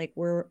 It's that like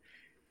we're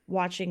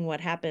watching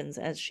what happens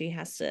as she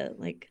has to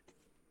like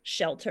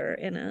shelter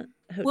in a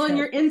hotel. Well,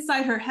 you're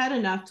inside her head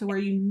enough to where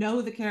you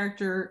know the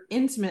character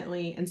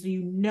intimately, and so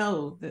you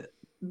know that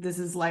this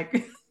is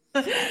like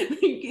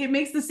it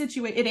makes the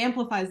situation, it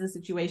amplifies the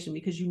situation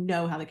because you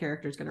know how the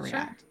character is going to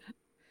react.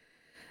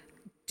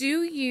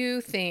 Do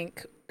you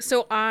think,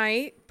 So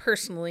I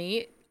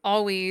personally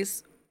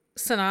always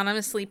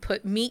synonymously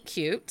put meet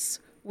cutes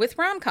with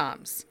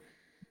rom-coms.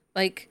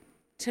 Like,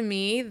 to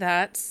me,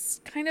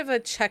 that's kind of a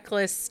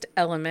checklist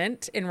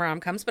element in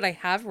rom-coms, but I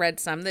have read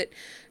some that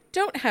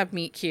don't have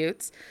meet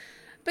cutes.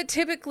 But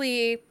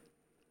typically,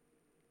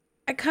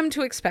 I come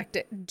to expect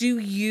it. Do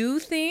you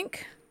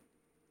think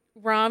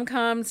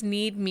rom-coms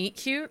need meet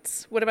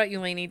cutes? What about you,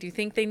 Lainey? Do you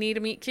think they need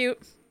a meet cute?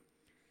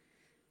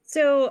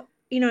 So,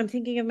 I'm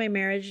thinking of my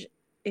marriage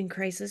in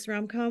crisis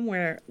rom-com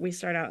where we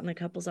start out and the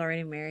couple's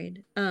already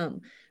married.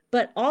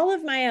 But all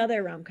of my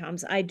other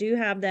rom-coms, I do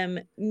have them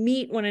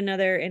meet one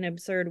another in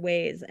absurd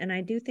ways. And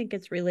I do think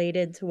it's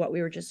related to what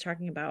we were just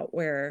talking about,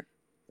 where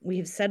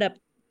we've set up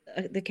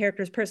the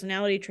character's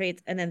personality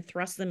traits and then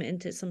thrust them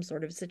into some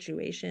sort of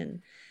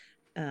situation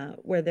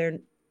where they're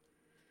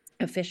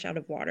a fish out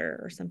of water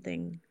or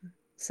something.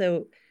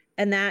 So,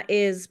 and that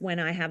is when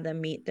I have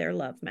them meet their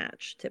love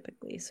match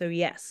typically. So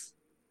yes.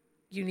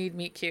 You need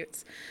meet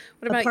cutes.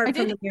 What about Apart I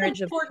from think the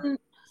marriage it's important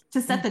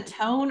to set the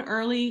tone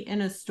early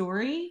in a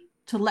story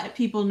to let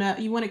people know.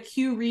 You want to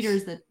cue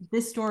readers that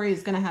this story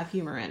is going to have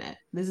humor in it.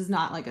 This is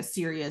not like a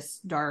serious,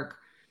 dark,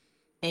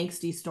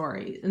 angsty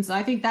story. And so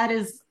I think that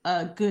is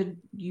a good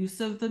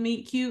use of the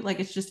meet cute. Like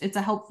it's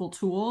a helpful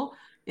tool.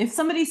 If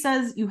somebody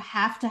says you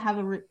have to have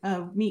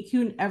a meet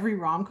cute in every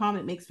rom-com,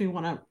 it makes me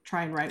want to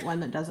try and write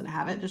one that doesn't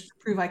have it, just to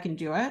prove I can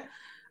do it.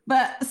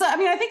 But so, I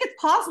mean, I think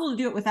it's possible to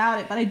do it without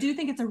it, but I do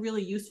think it's a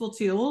really useful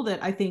tool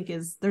that I think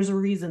there's a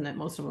reason that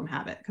most of them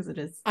have it, because it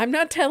is. I'm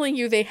not telling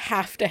you they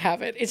have to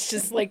have it. It's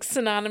just like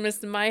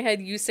synonymous in my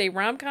head. You say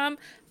rom-com,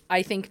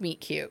 I think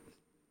meet cute.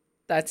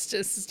 That's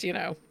just,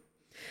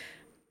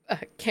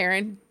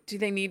 Karen, do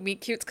they need meet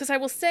cutes? Because I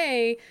will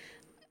say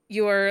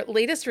your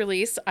latest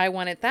release, I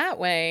Want It That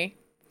Way,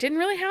 didn't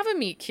really have a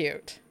meet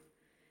cute.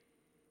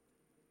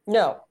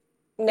 No,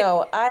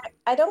 I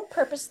don't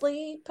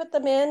purposely put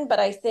them in, but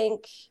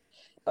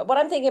what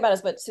I'm thinking about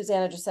is what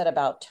Susannah just said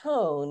about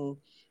tone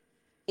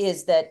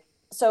is that,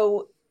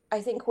 so I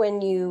think when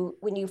you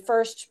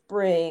first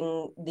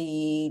bring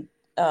when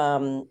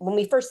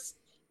we first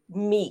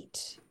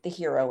meet the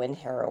hero and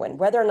heroine,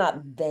 whether or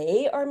not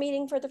they are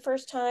meeting for the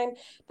first time,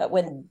 but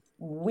when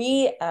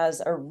we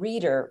as a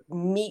reader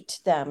meet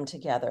them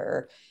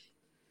together,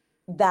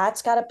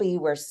 that's got to be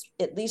where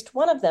at least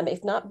one of them,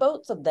 if not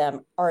both of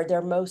them, are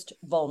their most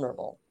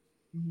vulnerable,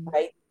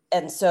 right?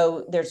 And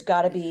so there's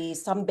got to be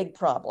some big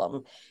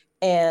problem.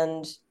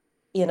 And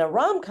in a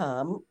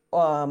rom-com,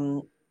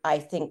 I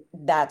think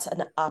that's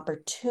an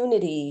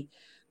opportunity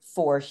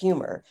for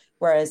humor.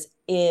 Whereas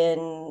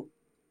in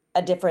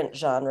a different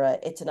genre,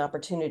 it's an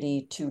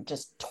opportunity to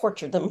just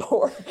torture them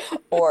more.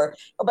 But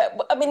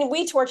I mean,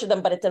 we torture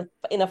them, but it's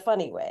in a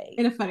funny way.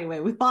 In a funny way,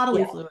 with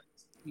bodily fluids.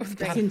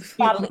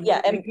 Bodily, yeah,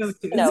 and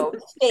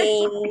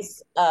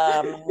stains,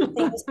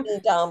 things being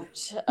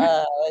dumped,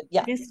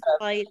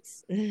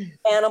 fights,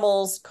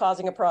 animals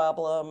causing a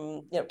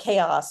problem,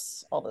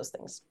 chaos, all those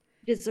things.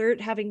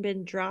 Dessert having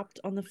been dropped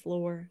on the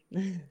floor.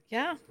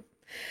 Yeah.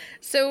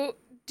 So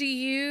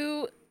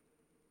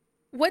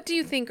what do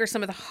you think are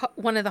some of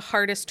one of the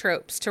hardest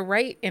tropes to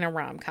write in a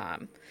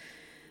rom-com?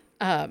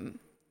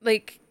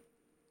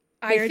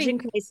 Marriage in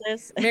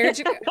crisis.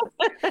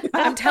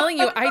 I'm telling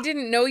you, I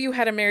didn't know you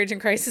had a marriage in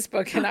crisis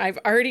book, and I've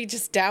already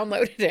just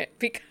downloaded it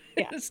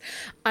because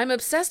I'm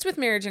obsessed with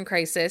marriage in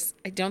crisis.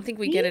 I don't think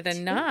we get it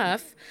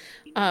enough.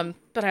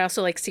 But I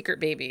also like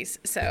secret babies.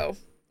 So,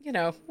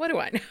 what do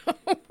I know?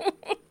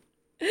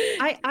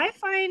 I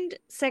find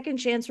second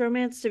chance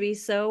romance to be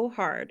so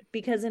hard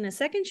because in a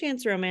second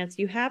chance romance,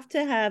 you have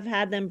to have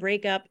had them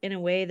break up in a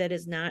way that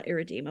is not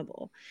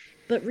irredeemable.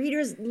 But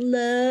readers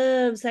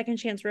love second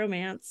chance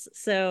romance.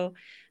 So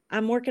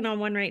I'm working on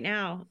one right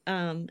now.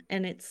 And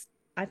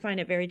I find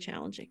it very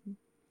challenging.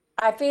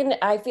 I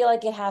feel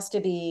like it has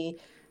to be,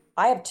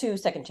 I have 2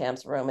 second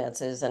chance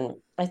romances, and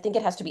I think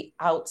it has to be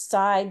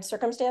outside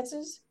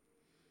circumstances.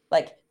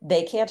 Like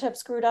they can't have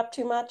screwed up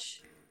too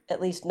much, at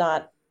least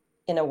not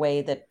in a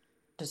way that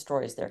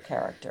destroys their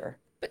character.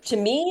 But to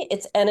me,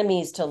 it's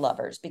enemies to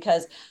lovers,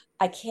 because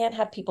I can't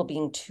have people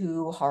being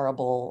too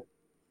horrible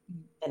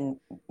and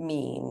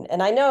mean.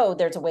 And I know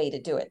there's a way to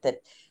do it,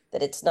 that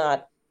it's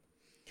not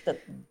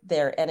that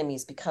they're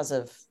enemies because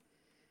of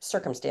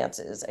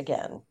circumstances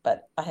again,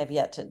 but I have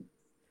yet to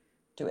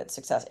do it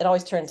success. It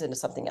always turns into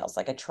something else.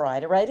 Like I try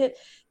to write it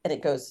and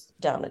it goes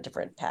down a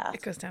different path.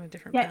 It goes down a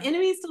different path. Yeah,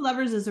 enemies to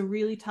lovers is a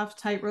really tough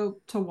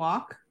tightrope to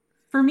walk.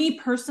 For me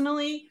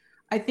personally,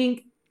 I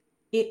think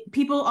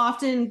people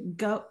often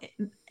go,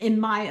 in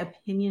my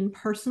opinion,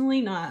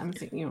 personally,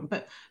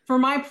 but for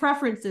my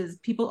preferences,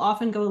 people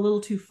often go a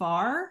little too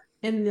far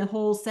in the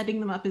whole setting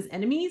them up as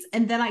enemies,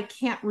 and then I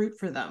can't root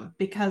for them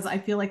because I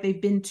feel like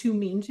they've been too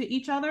mean to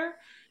each other.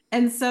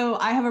 And so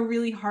I have a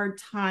really hard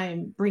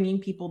time bringing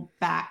people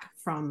back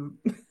from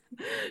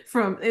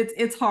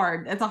it's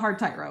hard. It's a hard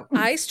tightrope.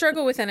 I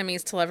struggle with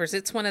enemies to lovers.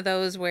 It's one of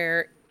those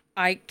where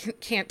I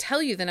can't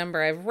tell you the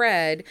number I've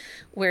read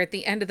where at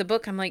the end of the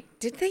book, I'm like,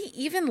 did they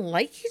even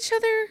like each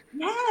other?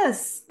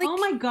 Yes. Oh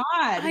my God.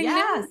 I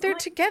know they're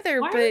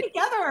together, why but are they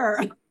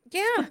together?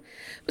 Yeah.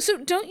 So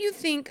don't you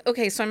think,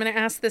 okay, so I'm going to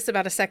ask this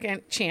about a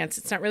second chance.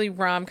 It's not really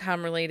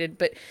rom-com related,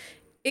 but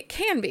it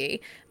can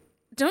be.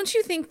 Don't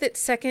you think that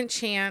second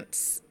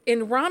chance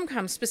in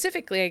rom-com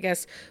specifically, I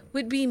guess,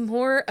 would be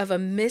more of a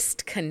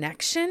missed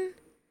connection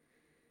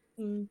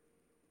Mm.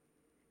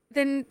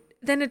 than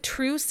a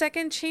true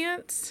second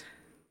chance?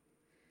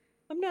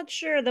 I'm not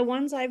sure. The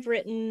ones I've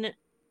written,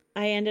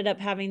 I ended up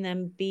having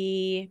them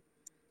be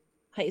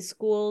high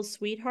school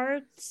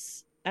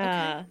sweethearts.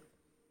 Okay.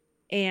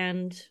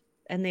 And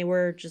they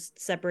were just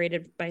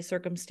separated by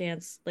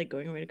circumstance, like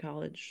going away to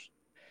college.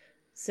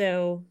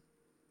 So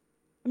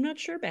I'm not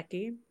sure,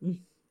 Becky.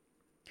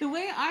 The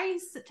way I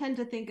tend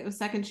to think of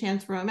second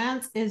chance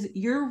romance is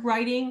you're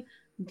writing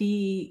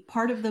the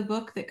part of the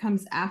book that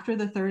comes after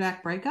the third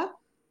act breakup.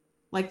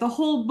 Like the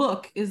whole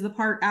book is the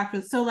part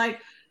after. So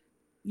like,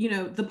 you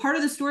know, the part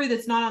of the story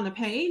that's not on the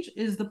page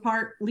is the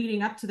part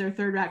leading up to their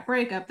third act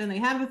breakup. Then they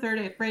have a third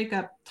act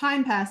breakup,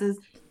 time passes,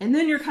 and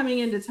then you're coming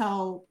in to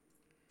tell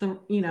the,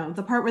 you know,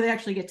 the part where they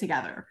actually get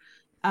together.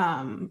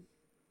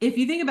 If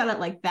you think about it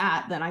like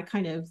that,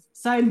 then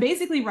so I'm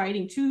basically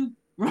writing two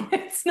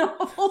romance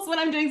novels when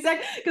I'm doing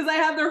sex, because I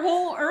have their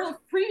whole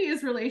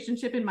previous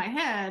relationship in my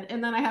head,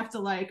 and then I have to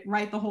like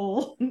write the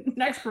whole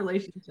next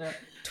relationship.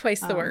 Twice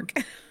the work.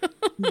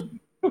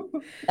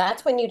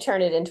 That's when you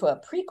turn it into a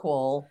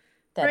prequel.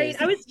 That Right.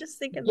 is I was just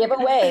thinking give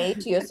away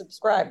to your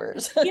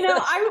subscribers. You know,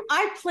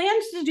 I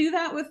planned to do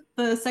that with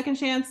the second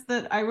chance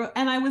that I wrote,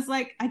 and I was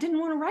like, I didn't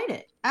want to write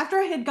it. After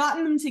I had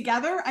gotten them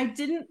together, I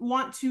didn't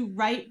want to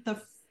write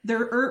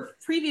their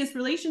previous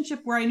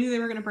relationship where I knew they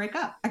were going to break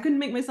up. I couldn't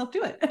make myself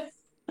do it.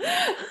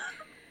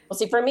 Well,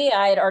 see, for me,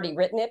 I had already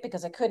written it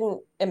because I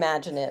couldn't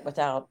imagine it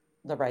without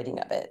the writing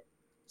of it.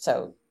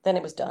 So then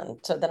it was done.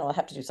 So then I'll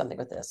have to do something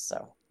with this.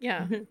 So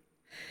Yeah.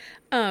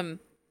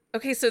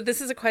 Okay, so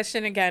this is a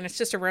question again. It's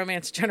just a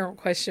romance general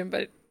question,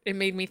 but it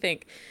made me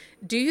think.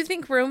 Do you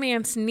think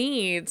romance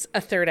needs a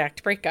third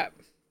act breakup?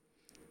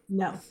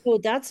 No. Well,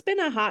 that's been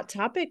a hot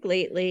topic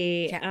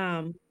lately. Yeah.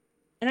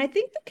 And I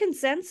think the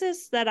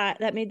consensus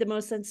that made the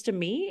most sense to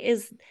me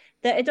is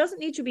that it doesn't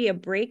need to be a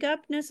breakup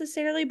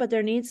necessarily, but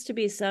there needs to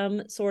be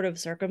some sort of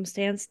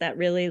circumstance that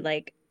really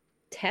like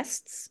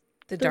tests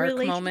The the dark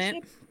relationship.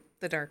 moment.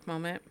 The dark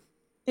moment.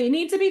 They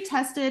need to be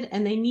tested,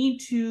 and they need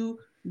to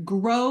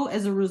grow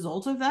as a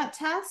result of that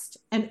test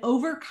and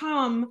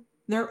overcome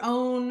their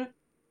own,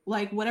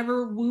 like,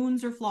 whatever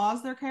wounds or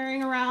flaws they're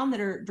carrying around that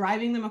are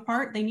driving them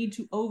apart. They need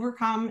to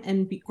overcome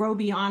and grow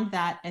beyond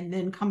that, and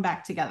then come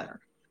back together.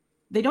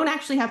 They don't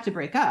actually have to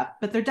break up,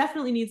 but there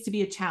definitely needs to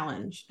be a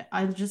challenge.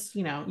 I just,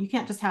 you know, you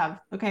can't just have,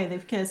 okay,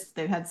 they've kissed,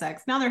 they've had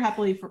sex, now they're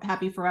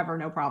happy forever,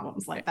 no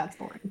problems. Like, that's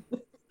boring.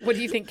 What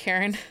do you think,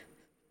 Karen?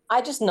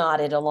 I just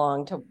nodded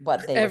along to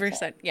what they Ever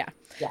said. Yeah.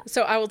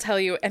 So I will tell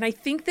you, and I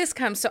think this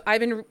comes, so I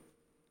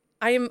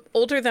am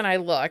older than I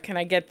look, and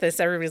I get this.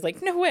 Everybody's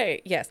like, no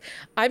way. Yes.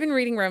 I've been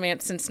reading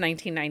romance since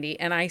 1990,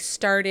 and I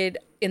started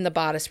in the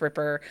Bodice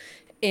Ripper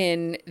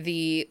in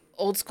the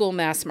old school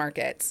mass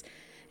markets.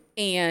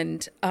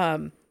 And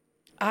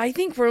I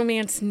think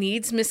romance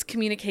needs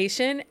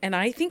miscommunication, and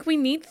I think we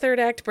need third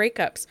act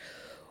breakups.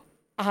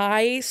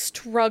 I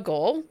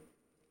struggle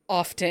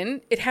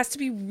often. It has to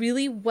be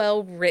really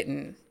well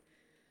written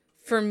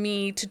for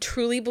me to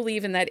truly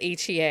believe in that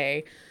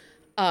HEA.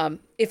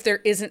 If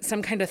there isn't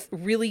some kind of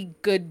really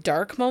good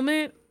dark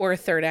moment or a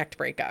third act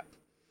breakup.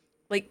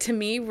 Like, to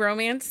me,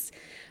 romance,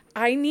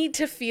 I need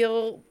to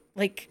feel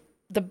like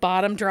the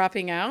bottom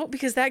dropping out,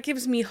 because that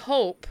gives me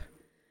hope.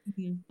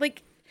 Mm-hmm.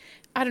 Like,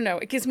 I don't know,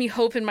 it gives me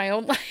hope in my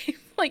own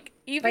life. Like,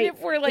 even if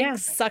we're like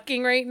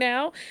sucking right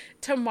now,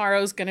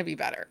 tomorrow's going to be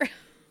better.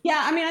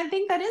 Yeah, I mean, I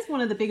think that is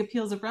one of the big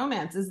appeals of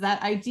romance, is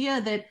that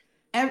idea that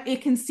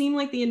it can seem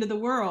like the end of the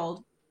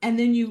world, and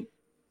then you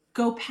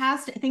go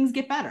past it, things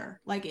get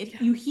better.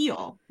 Like, you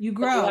heal, you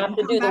grow. You have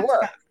to do the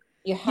work.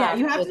 You have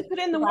to put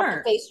in the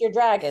work. Face your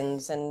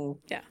dragons, and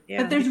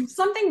But there's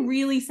something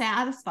really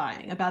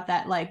satisfying about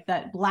that, like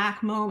that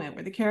black moment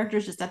where the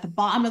character's just at the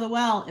bottom of the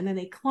well, and then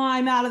they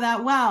climb out of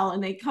that well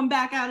and they come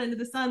back out into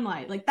the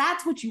sunlight. Like,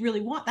 that's what you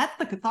really want. That's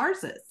the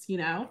catharsis, you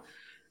know?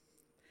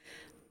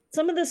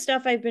 Some of the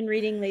stuff I've been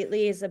reading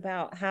lately is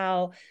about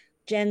how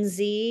Gen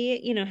Z,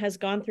 you know, has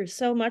gone through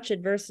so much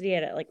adversity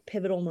at a like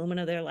pivotal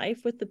moment of their life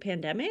with the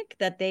pandemic,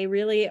 that they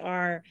really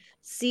are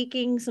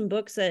seeking some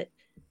books that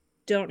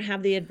don't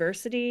have the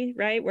adversity,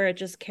 right? Where it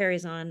just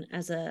carries on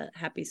as a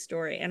happy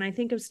story. And I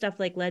think of stuff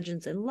like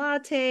Legends and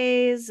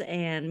Lattes,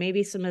 and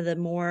maybe some of the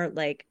more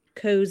like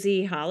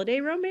cozy holiday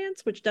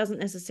romance, which doesn't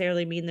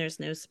necessarily mean there's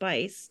no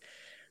spice,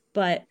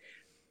 but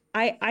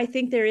I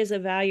think there is a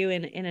value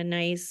in a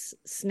nice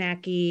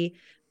snacky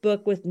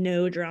book with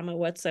no drama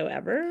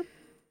whatsoever.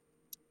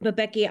 But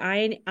Becky,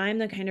 I'm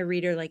the kind of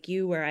reader like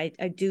you where I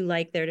do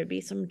like there to be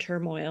some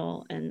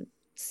turmoil and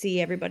see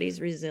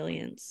everybody's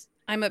resilience.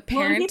 I'm a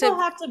parent. People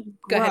have to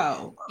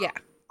grow. Yeah.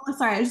 I'm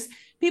sorry.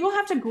 People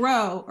have to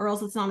grow, or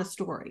else it's not a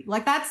story.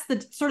 Like, that's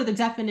the sort of the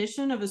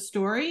definition of a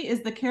story,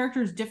 is the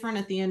character's different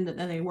at the end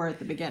than they were at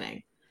the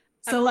beginning.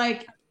 So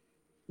like,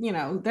 you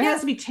know, there has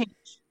to be change.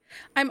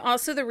 I'm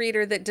also the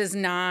reader that does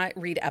not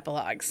read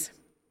epilogues.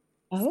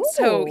 Oh.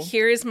 So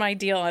here is my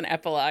deal on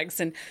epilogues.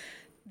 And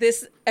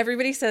this,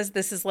 everybody says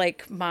this is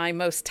like my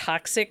most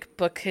toxic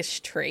bookish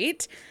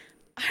trait.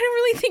 I don't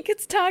really think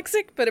it's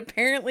toxic, but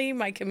apparently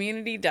my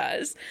community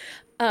does.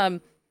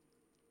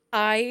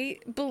 I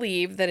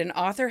believe that an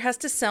author has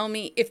to sell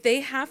me, if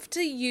they have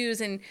to use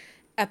an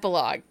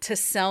epilogue to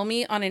sell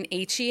me on an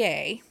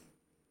HEA,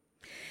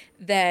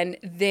 then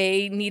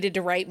they needed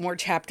to write more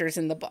chapters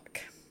in the book.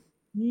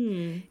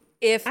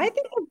 If I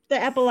think of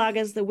the epilogue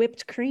as the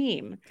whipped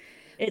cream.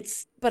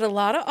 But a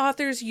lot of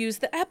authors use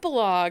the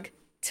epilogue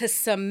to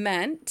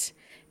cement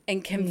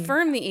and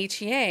confirm the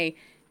HEA.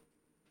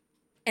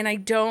 And I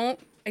don't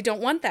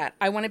want that.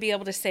 I want to be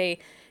able to say,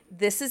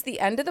 this is the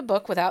end of the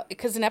book without,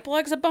 because an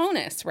epilogue's a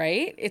bonus,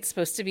 right? It's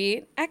supposed to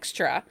be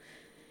extra.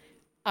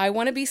 I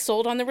want to be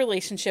sold on the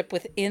relationship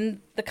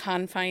within the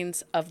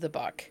confines of the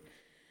book.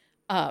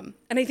 And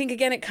I think,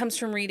 again, it comes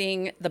from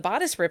reading The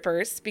Bodice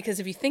Rippers, because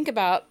if you think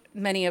about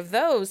many of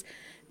those,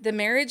 the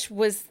marriage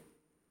was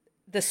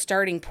the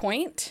starting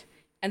point,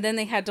 and then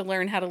they had to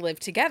learn how to live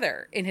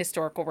together in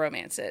historical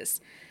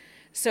romances.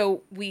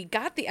 So we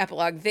got the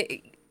epilogue.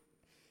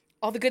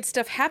 All the good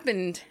stuff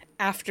happened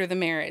after the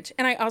marriage.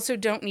 And I also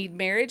don't need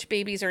marriage,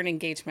 babies, or an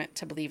engagement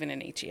to believe in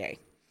an HEA.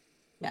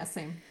 Yeah,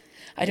 same.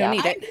 I don't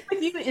need it. I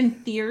agree with you in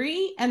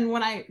theory. And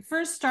when I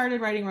first started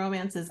writing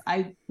romances,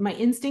 my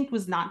instinct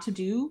was not to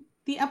do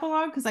the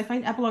epilogue because I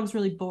find epilogues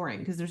really boring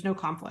because there's no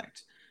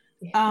conflict.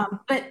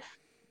 But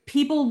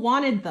people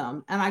wanted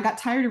them, and I got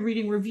tired of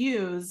reading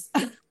reviews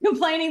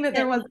complaining that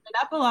there wasn't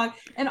an epilogue.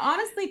 And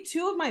honestly,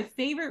 two of my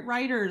favorite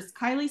writers,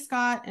 Kylie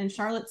Scott and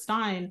Charlotte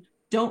Stein,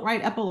 don't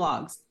write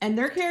epilogues, and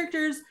their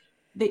characters,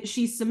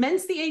 she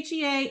cements the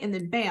HEA and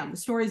then bam, the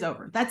story's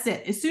over. That's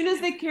it. As soon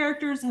as the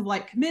characters have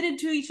like committed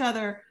to each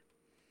other,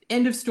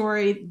 end of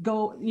story,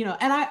 go,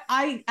 and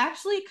I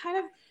actually kind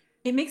of,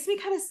 it makes me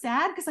kind of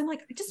sad because I'm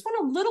like, I just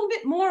want a little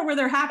bit more where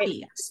they're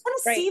happy. I just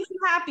want to see them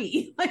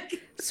happy.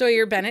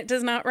 Sawyer Bennett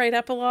does not write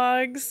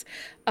epilogues.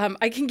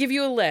 I can give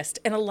you a list,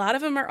 and a lot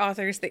of them are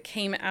authors that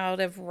came out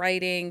of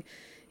writing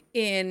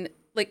in,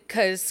 like,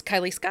 because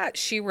Kylie Scott,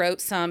 she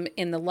wrote some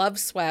in the Love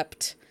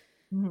Swept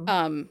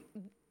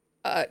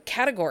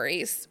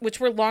categories, which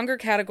were longer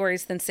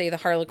categories than, say, the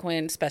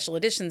Harlequin special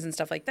editions and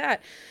stuff like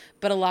that.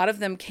 But a lot of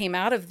them came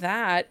out of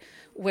that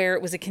where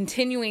it was a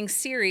continuing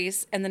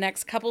series, and the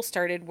next couple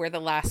started where the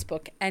last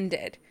book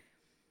ended.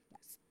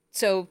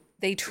 So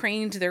they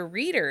trained their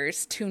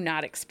readers to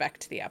not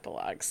expect the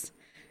epilogues.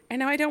 And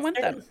now I don't want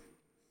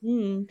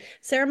them.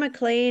 Sarah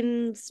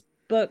MacLean's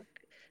book,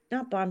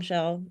 not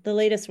Bombshell, the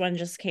latest one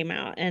just came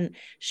out, and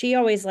she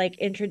always like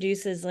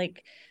introduces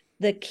like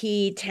the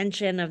key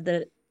tension of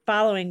the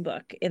following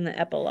book in the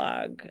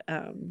epilogue.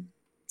 And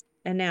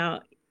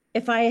now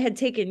if I had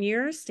taken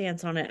your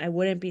stance on it, I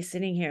wouldn't be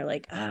sitting here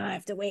like, I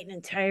have to wait an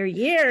entire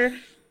year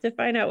to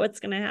find out what's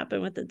going to happen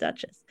with the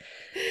Duchess.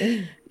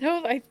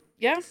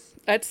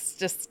 That's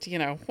just,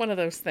 one of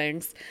those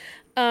things.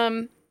 How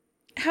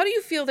do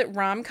you feel that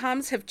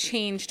rom-coms have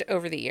changed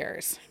over the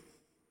years?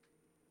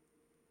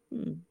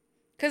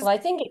 Well, I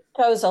think it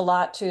goes a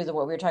lot to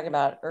what we were talking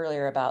about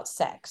earlier about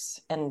sex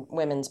and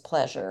women's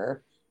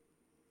pleasure.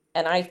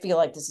 And I feel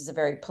like this is a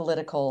very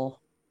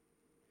political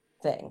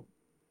thing,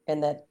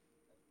 and that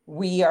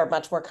we are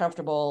much more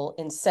comfortable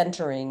in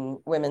centering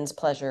women's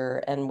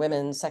pleasure and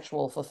women's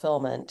sexual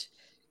fulfillment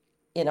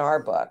in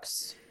our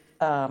books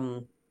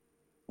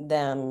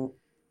than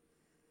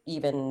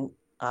even,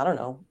 I don't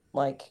know,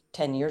 like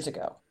 10 years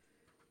ago.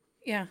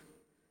 Yeah.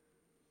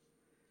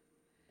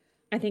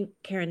 I think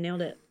Karen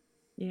nailed it.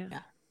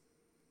 Yeah.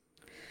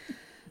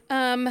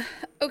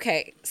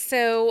 Okay,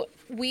 so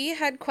we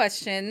had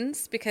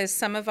questions because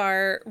some of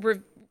our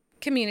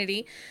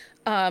community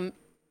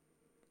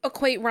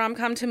equate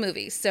rom-com to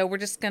movies. So we're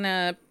just going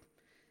to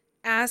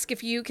ask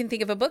if you can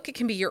think of a book. It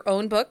can be your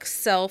own book.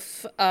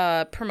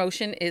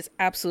 Self-promotion is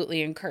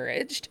absolutely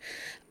encouraged.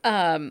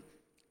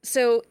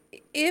 So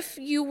if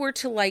you were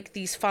to like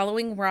these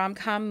following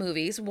rom-com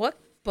movies, what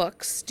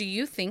books do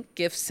you think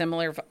give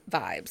similar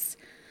vibes?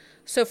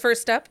 So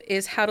first up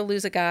is How to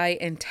Lose a Guy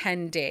in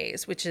 10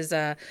 Days, which is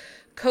a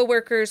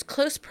coworkers,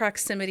 close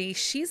proximity,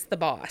 she's the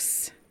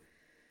boss,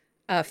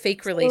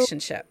 fake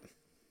relationship.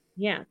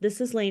 Yeah, this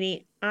is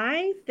Lainey.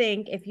 I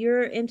think if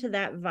you're into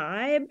that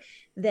vibe,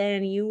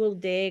 then you will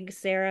dig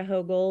Sarah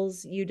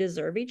Hogel's You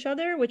Deserve Each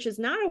Other, which is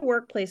not a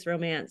workplace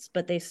romance,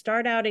 but they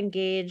start out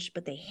engaged,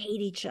 but they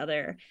hate each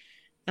other.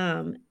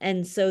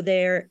 And so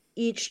they're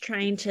each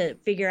trying to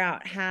figure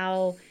out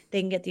how they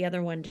can get the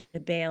other one to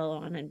bail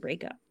on and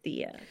break up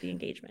the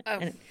engagement.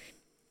 And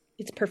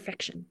it's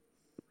perfection.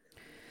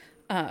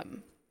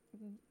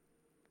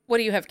 What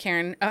do you have,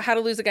 Karen? How to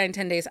Lose a Guy in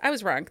 10 Days. I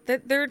was wrong.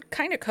 They're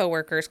kind of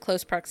coworkers,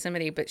 close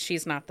proximity, but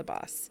she's not the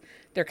boss.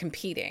 They're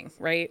competing,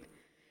 right?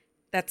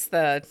 It's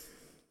the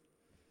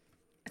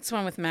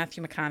one with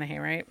Matthew McConaughey,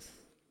 right?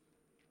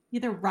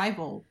 Either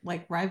rival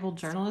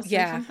journalists or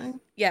something.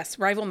 Yes,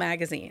 rival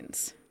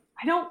magazines.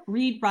 I don't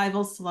read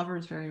Rivals to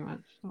Lovers very much.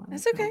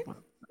 That's okay.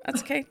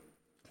 That's okay.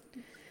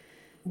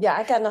 Yeah,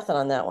 I got nothing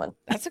on that one.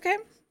 That's okay.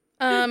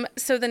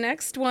 So the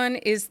next one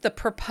is The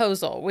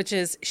Proposal, which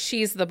is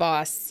She's the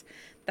Boss.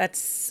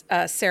 That's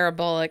Sarah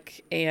Bullock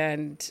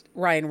and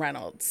Ryan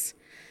Reynolds.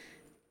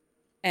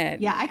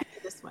 And Yeah, I can do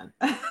this one.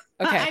 okay.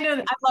 I know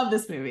that I love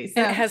this movie.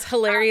 So and it has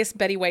hilarious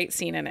Betty White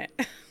scene in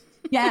it.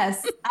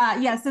 yes.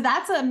 Yeah, so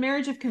that's a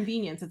marriage of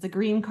convenience. It's a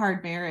green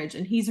card marriage,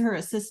 and he's her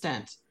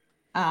assistant.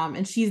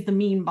 And she's the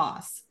mean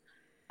boss.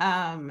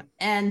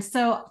 And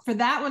so for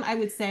that one, I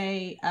would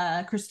say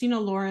Christina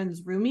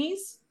Lauren's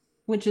Roomies,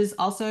 which is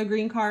also a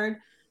green card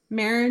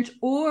marriage,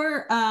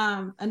 or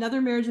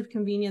another marriage of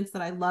convenience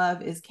that I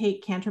love is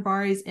Kate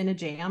Canterbury's In a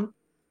Jam.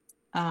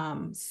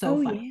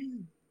 So fun. Yeah.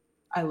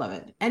 I love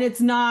it. And it's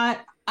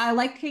not, I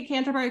like Kate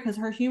Canterbury because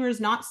her humor is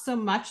not so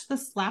much the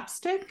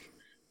slapstick.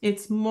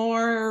 It's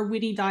more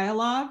witty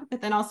dialogue,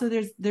 but then also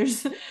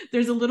there's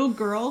a little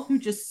girl who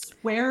just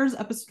swears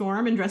up a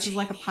storm and dresses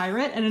like a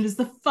pirate, and it is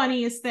the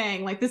funniest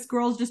thing. Like, this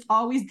girl's just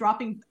always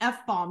dropping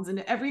F-bombs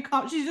into every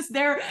she's just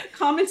there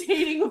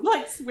commentating with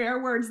like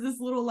swear words,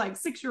 this little like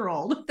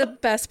 6-year-old. The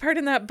best part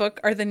in that book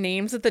are the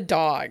names of the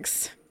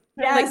dogs.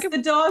 Yes, like the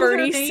dogs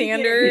Bernie are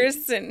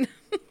Sanders and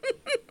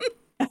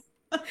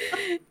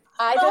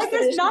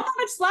there's not that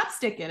much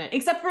slapstick in it,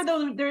 except for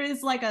though there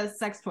is like a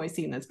sex toy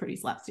scene that's pretty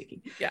slapsticky.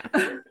 Yeah.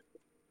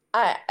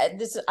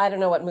 I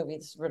don't know what movie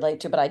this relate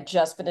to, but I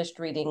just finished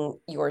reading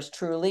Yours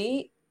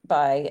Truly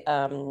by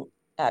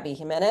Abby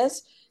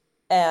Jimenez,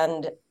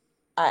 and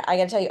I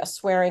got to tell you, a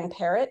swearing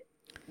parrot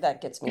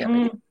that gets me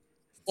every day.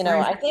 You know,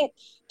 I think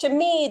to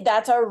me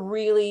that's a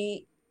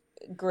really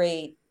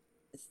great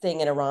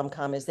thing in a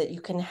rom-com, is that you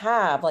can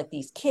have like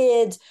these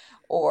kids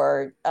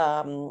or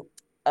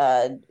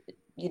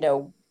you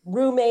know,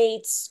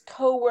 roommates,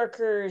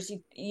 co-workers,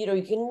 you know,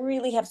 you can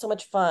really have so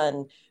much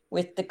fun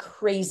with the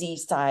crazy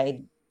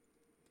side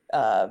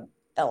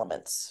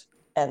elements.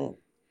 And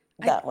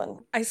that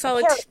I saw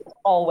it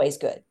always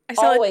good.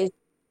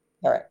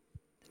 Parrot.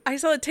 I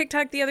saw a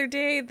TikTok the other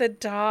day. The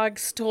dog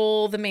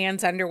stole the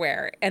man's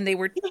underwear, and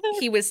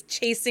he was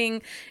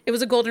chasing, it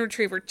was a golden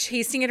retriever,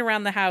 chasing it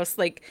around the house.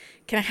 Like,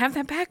 can I have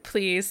that back,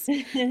 please?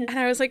 And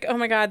I was like, oh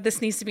my God,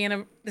 this needs to be in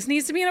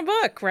a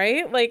book,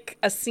 right? Like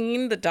a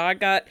scene, the dog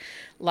got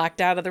locked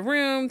out of the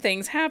room,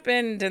 things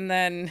happened, and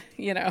then,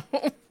 you know,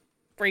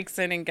 breaks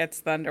in and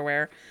gets the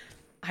underwear.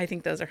 I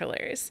think those are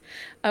hilarious.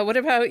 What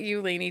about you,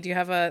 Lainey? Do you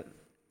have a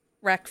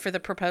rec for The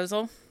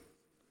Proposal?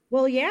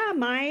 Well, yeah,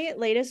 my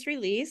latest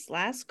release,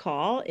 Last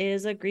Call,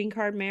 is a green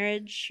card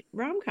marriage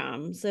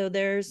rom-com. So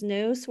there's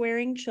no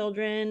swearing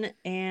children,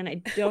 and I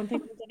don't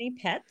think there's any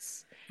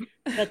pets,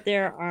 but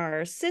there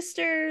are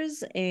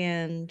sisters,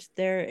 and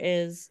there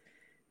is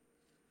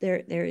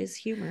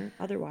humor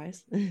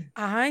otherwise.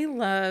 I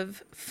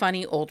love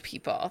funny old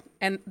people.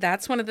 And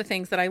that's one of the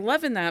things that I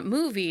love in that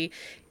movie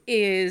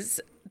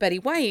is Betty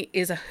White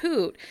is a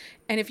hoot.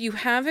 And if you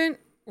haven't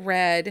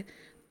read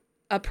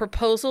A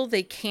Proposal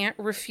They Can't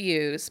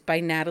Refuse by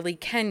Natalie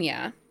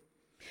Kenya,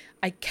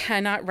 I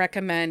cannot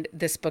recommend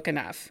this book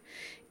enough.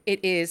 It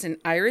is an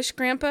Irish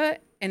grandpa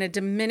and a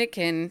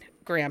Dominican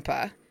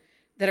grandpa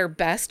that are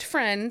best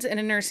friends in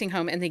a nursing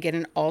home, and they get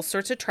in all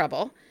sorts of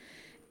trouble.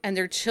 And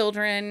their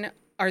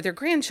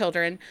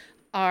grandchildren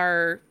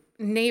are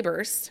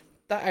neighbors.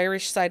 The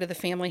Irish side of the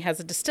family has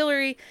a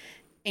distillery,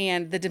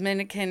 and the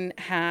Dominican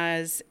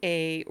has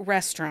a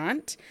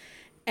restaurant.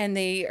 And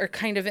they are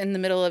kind of in the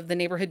middle of the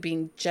neighborhood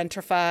being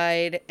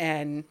gentrified,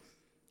 and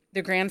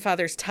their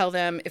grandfathers tell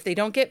them if they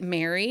don't get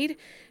married,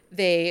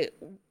 they're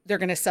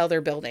going to sell their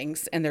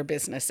buildings and their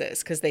businesses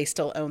because they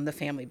still own the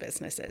family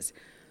businesses.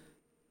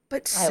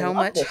 But so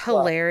much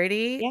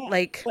hilarity. Yeah.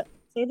 Like,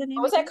 say the name.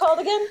 What was that called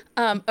again?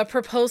 A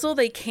Proposal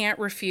They Can't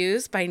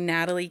Refuse by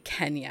Natalie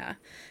Kenya,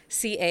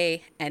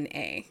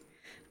 Cana.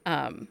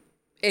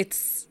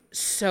 It's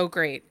so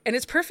great, and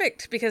it's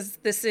perfect because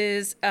this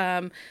is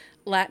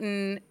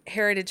Latin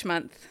Heritage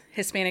Month,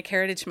 Hispanic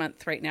Heritage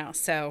Month right now.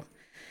 So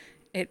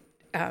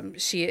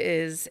she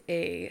is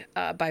a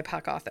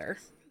BIPOC author.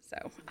 So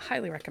I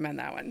highly recommend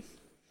that one.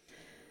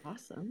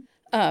 Awesome.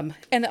 And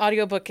the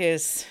audiobook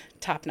is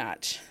top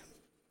notch.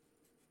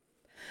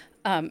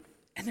 And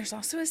there's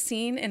also a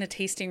scene in a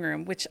tasting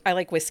room, which I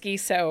like whiskey,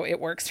 so it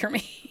works for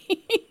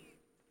me.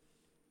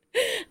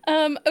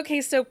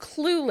 Okay, so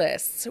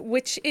Clueless,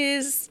 which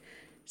is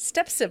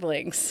step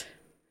siblings.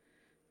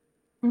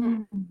 I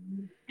don't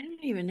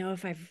even know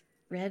if I've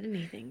read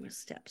anything with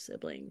step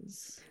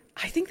siblings.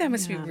 I think that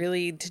must be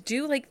really to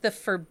do like the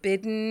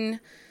forbidden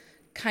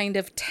kind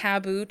of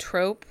taboo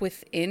trope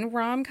within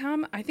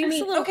rom-com. I think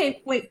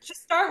okay, wait,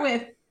 just start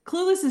with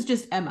Clueless is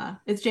just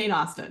Emma. It's Jane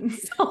Austen.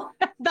 So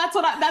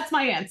that's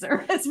my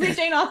answer. It's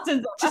Jane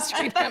Austen's just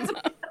read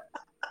Emma.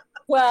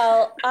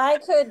 Well, I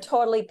could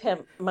totally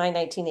pimp my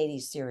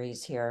 1980s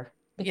series here,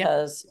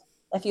 because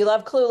if you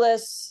love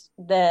Clueless,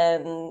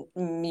 then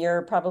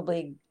you're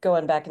probably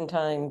going back in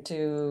time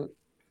to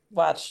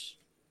watch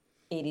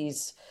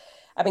 80s.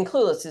 I mean,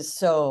 Clueless is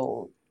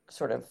so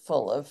sort of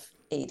full of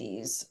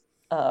 80s.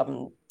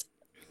 What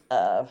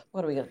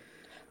do we got? I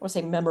want to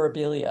say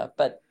memorabilia,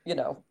 but you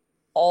know,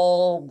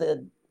 all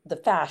the the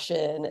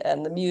fashion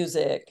and the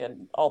music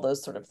and all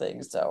those sort of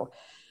things. So,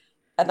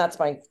 and that's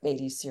my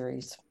 80s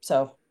series.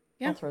 So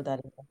I'll throw that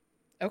in there.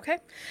 Okay.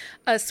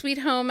 Sweet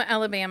Home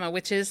Alabama,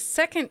 which is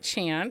second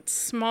chance,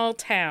 small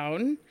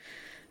town.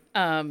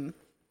 Well,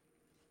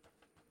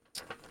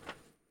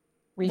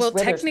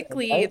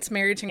 technically, right? It's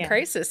marriage in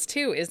crisis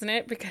too, isn't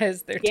it?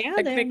 Because they're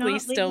technically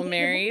still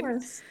married.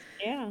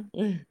 Yeah.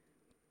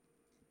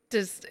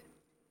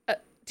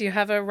 Do you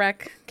have a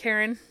rec,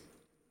 Karen?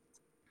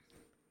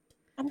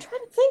 I'm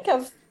trying to think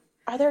of,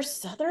 are there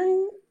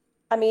Southern?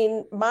 I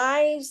mean,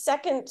 my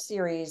second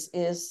series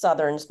is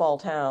Southern small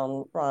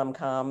town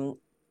rom-com,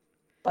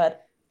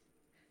 but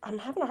I'm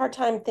having a hard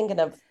time thinking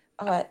of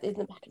in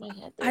the back of my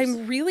head.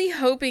 I'm really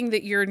hoping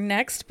that your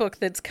next book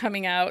that's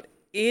coming out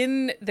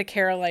in the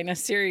Carolina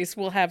series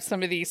will have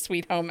some of these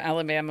Sweet Home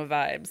Alabama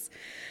vibes,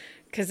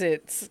 because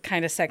it's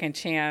kind of second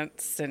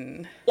chance.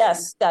 And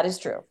yes, that is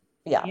true.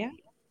 Yeah.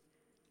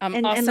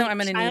 And also, like I'm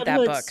going to need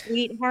that book.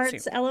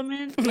 Sweethearts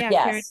element. Yeah,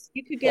 yes. Karen,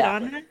 you could get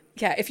on that.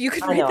 Yeah, if you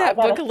could read that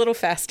book a little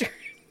faster.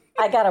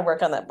 I got to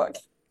work on that book.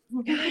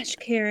 Oh gosh,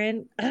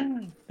 Karen.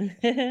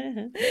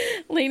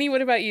 Lainey,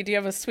 what about you? Do you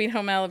have a Sweet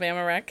Home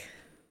Alabama rec?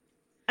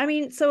 I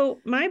mean, so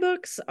my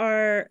books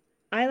are,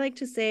 I like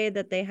to say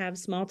that they have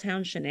small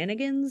town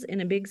shenanigans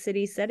in a big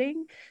city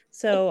setting.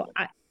 So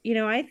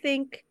I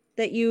think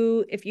that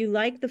if you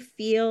like the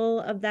feel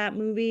of that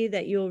movie,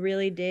 that you'll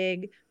really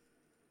dig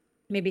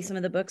maybe some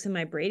of the books in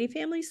my Brady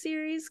family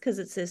series, because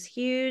it's this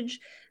huge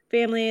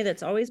family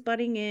that's always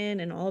butting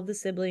in, and all of the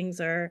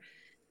siblings are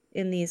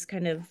in these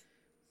kind of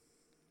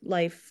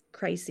life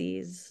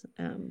crises.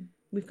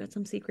 We've got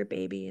some secret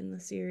baby in the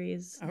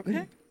series.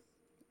 Okay.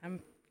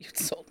 You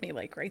sold me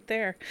like right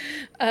there.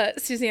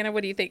 Susannah,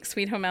 what do you think?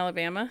 Sweet Home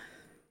Alabama?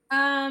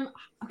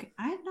 Okay,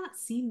 I have not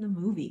seen the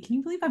movie. Can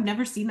you believe I've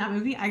never seen that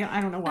movie? I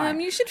don't know why.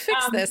 You should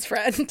fix this,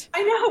 friend.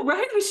 I know,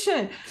 right? We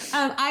should.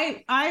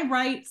 I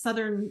write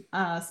Southern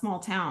small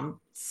town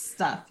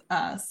stuff.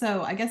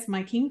 So I guess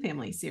my King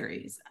family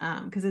series,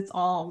 because it's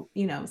all,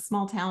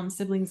 small town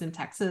siblings in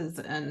Texas,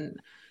 and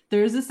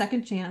there's a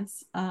second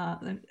chance,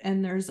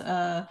 and there's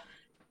a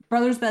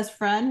brother's best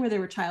friend where they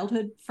were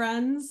childhood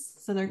friends.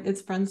 So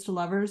it's friends to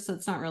lovers. So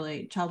it's not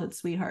really childhood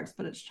sweethearts,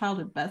 but it's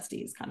childhood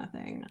besties kind of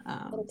thing.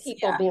 And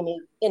people being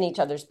in each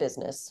other's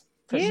business.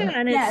 For sure.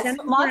 And it's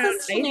lots of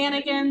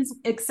shenanigans,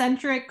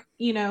 eccentric,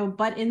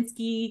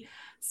 Buttinsky,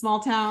 small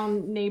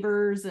town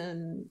neighbors,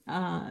 and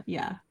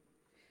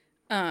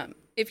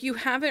if you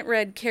haven't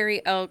read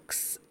Carrie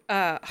Elk's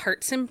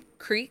Hartson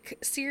Creek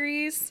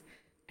series,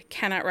 I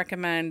cannot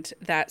recommend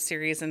that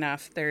series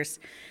enough. There's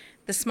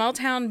the small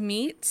town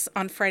meets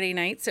on Friday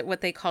nights at what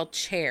they call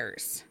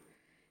chairs.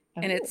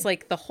 Oh. And it's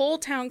like the whole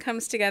town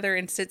comes together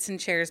and sits in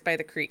chairs by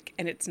the creek.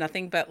 And it's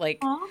nothing but like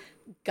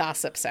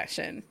gossip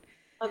session.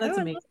 Oh, that's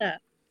amazing.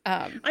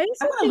 I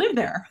want to live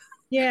there.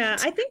 Yeah,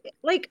 I think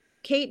like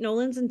Kate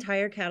Nolan's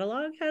entire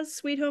catalog has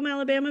Sweet Home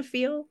Alabama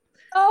feel.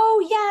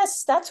 Oh,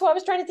 yes. That's what I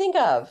was trying to think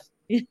of.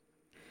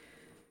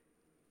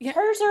 Yeah.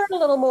 Hers are a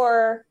little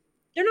more...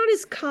 They're not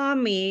as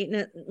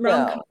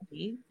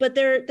rom-com-y, but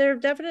they're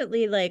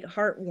definitely like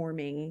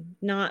heartwarming,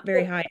 not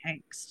very high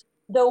angst.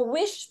 The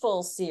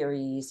Wishful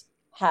series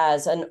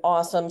has an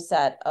awesome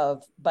set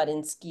of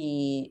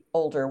Buttinsky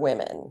older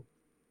women.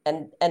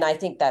 And I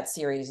think that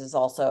series is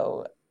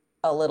also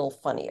a little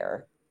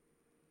funnier.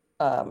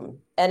 And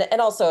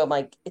also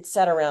like it's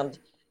set around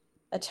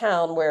a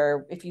town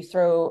where if you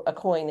throw a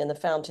coin in the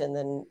fountain,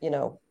 then,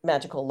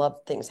 magical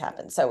love things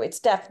happen. So it's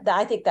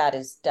I think that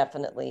is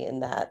definitely in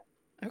that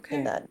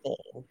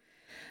vein.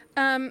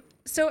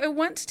 So I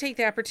want to take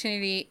the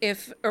opportunity,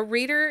 if a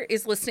reader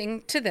is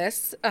listening to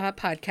this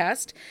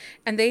podcast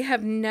and they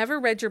have never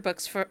read your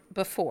books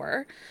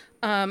before,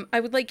 I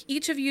would like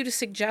each of you to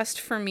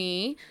suggest for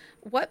me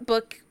what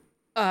book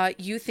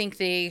you think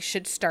they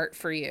should start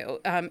for you.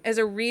 As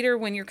a reader,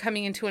 when you're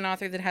coming into an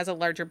author that has a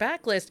larger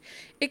backlist,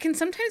 it can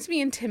sometimes be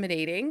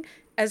intimidating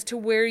as to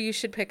where you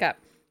should pick up.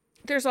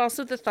 There's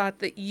also the thought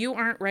that you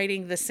aren't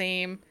writing the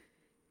same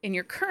in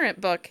your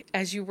current book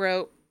as you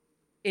wrote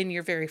in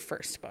your very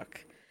first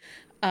book.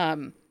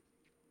 So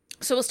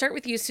we'll start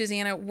with you,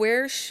 Susannah.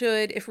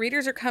 If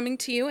readers are coming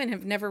to you and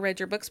have never read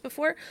your books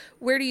before,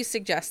 where do you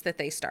suggest that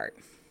they start?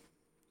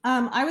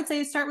 I would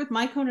say start with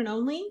My Conan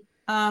Only,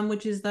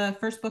 which is the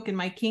first book in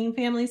my King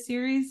family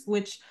series,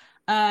 which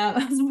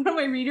as one of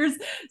my readers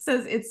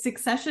says, it's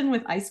Succession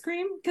with ice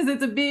cream, because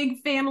it's a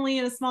big family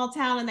in a small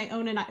town and they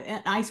own an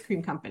ice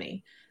cream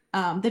company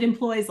that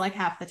employs like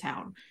half the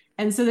town.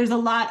 And so there's a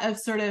lot of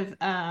sort of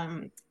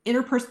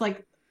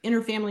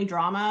interfamily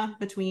drama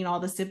between all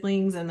the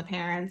siblings and the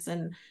parents,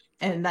 and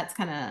that's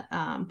kind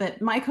of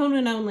but My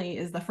Conan Only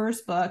is the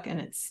first book, and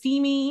it's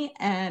steamy,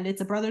 and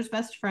it's a brother's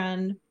best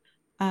friend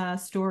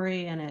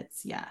story, and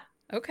it's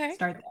okay,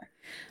 start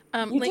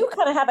there. You do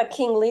kind of have a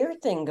King Lear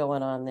thing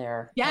going on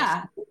there.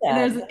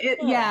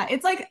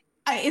 It's like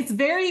it's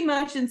very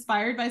much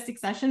inspired by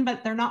Succession,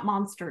 but they're not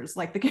monsters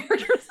like the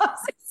characters of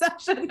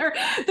Succession.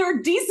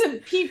 they're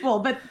decent people,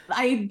 but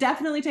I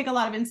definitely take a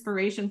lot of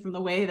inspiration from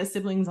the way the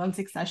siblings on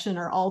Succession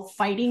are all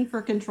fighting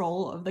for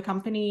control of the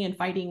company and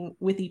fighting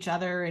with each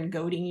other and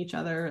goading each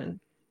other. And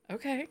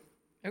Okay.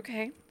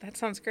 Okay. That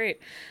sounds great.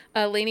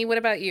 Lainey, what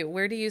about you?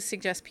 Where do you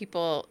suggest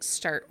people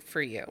start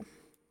for you?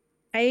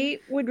 I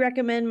would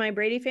recommend my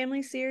Brady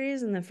Family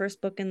series, and the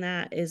first book in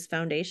that is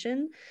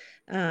Foundation.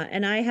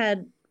 And I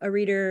had a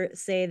reader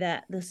say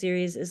that the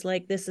series is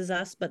like This Is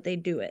Us, but they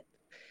do it.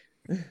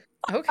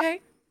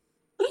 Okay.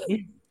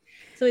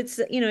 So it's,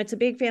 it's a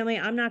big family.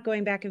 I'm not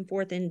going back and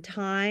forth in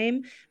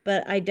time,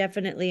 but I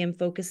definitely am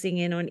focusing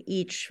in on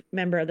each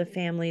member of the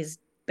family's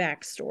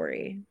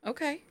backstory.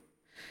 Okay.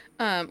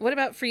 What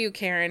about for you,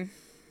 Karen?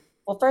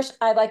 Well, first,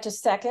 I'd like to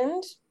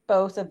second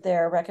both of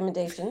their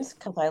recommendations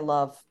because I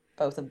love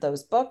both of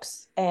those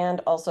books,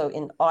 and also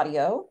in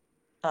audio.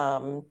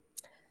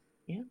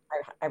 Yeah.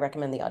 I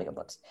recommend the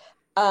audiobooks.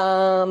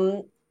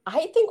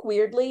 I think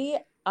weirdly,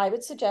 I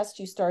would suggest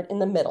you start in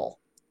the middle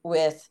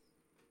with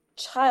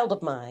Child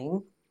of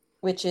Mine,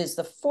 which is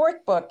the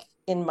fourth book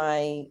in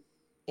my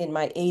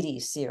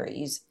 80s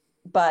series,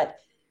 but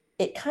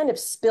it kind of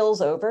spills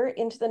over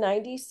into the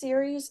 90s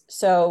series.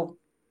 So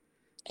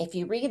if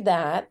you read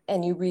that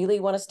and you really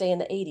want to stay in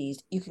the 80s,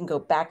 you can go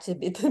back to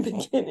the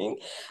beginning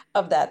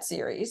of that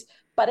series.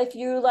 But if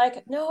you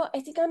like, no,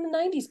 I think I'm a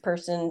 90s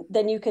person,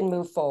 then you can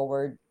move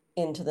forward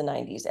into the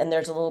 90s. And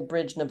there's a little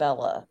bridge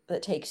novella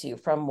that takes you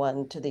from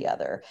one to the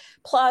other.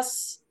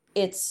 Plus,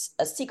 it's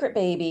a secret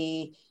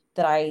baby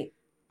that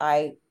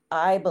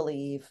I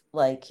believe,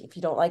 like, if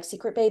you don't like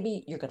Secret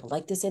Baby, you're going to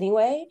like this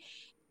anyway.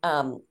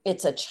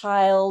 It's a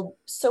child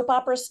soap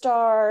opera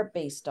star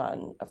based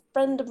on a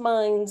friend of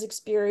mine's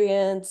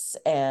experience,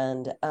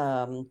 and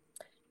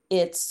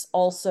it's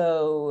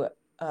also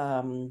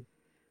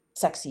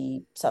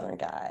sexy Southern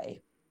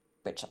guy,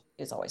 which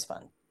is always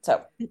fun.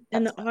 So,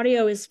 and the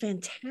audio is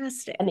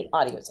fantastic. And the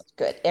audio is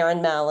good.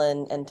 Aaron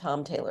Mallon and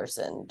Tom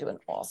Taylorson do an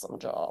awesome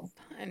job.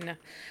 And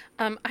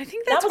I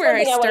think that's that was where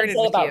one thing I I want to started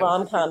say with about you.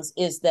 rom-coms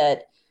is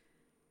that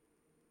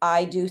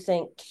I do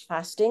think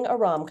casting a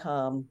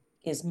rom-com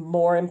is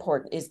more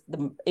important,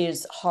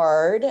 is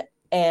hard,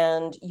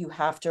 and you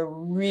have to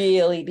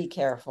really be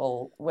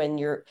careful when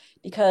you're,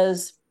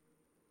 because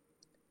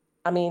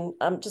I mean,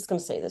 I'm just going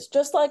to say this,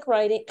 just like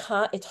writing,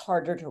 it's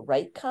harder to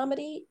write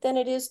comedy than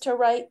it is to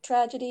write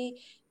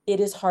tragedy. It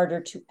is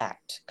harder to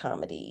act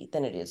comedy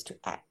than it is to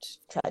act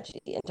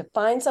tragedy. And to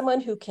find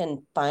someone who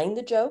can find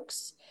the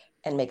jokes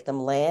and make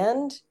them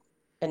land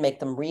and make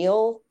them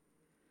real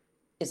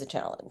is a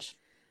challenge.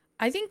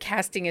 I think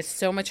casting is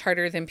so much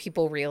harder than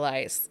people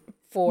realize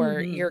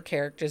for your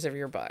characters of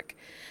your book.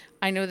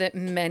 I know that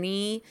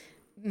many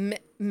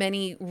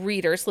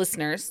readers,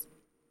 listeners,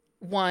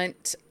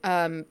 want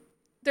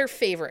their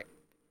favorite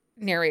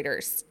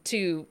narrators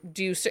to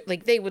do,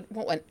 like, they would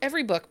want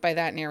every book by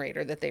that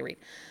narrator that they read.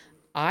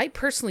 I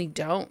personally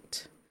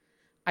don't.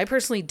 I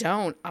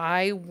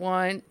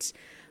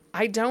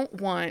don't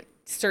want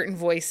certain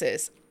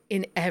voices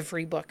in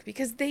every book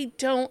because they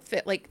don't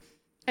fit. Like,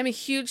 I'm a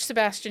huge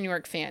Sebastian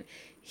York fan.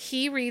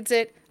 He reads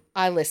it,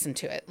 I listen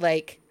to it,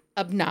 like,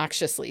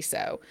 obnoxiously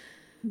so.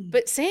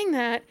 But saying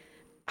that,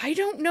 I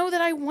don't know that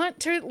I want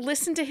to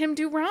listen to him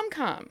do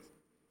rom-com.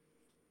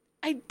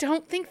 I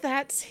don't think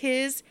that's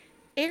his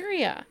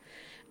area.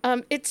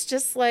 It's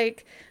just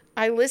like,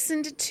 I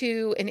listened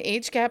to an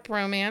age gap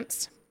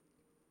romance,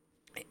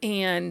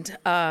 and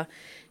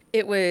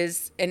it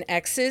was an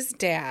ex's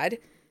dad,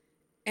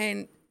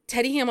 and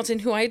Teddy Hamilton,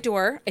 who I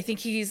adore. I think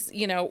he's,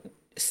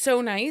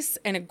 so nice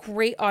and a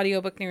great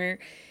audiobook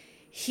narrator.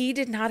 He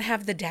did not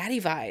have the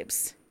daddy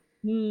vibes.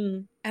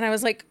 And I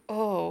was like,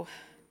 oh,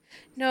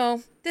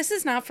 no, this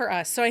is not for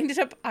us. So I ended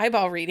up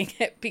eyeball reading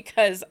it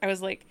because I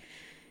was like,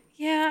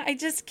 yeah, I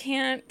just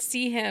can't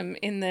see him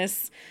in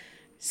this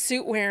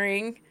suit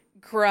wearing,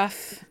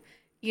 gruff,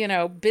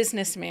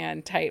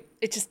 businessman type.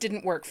 It just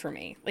didn't work for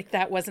me. Like,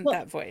 that wasn't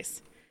that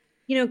voice.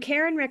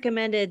 Karen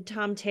recommended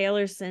Tom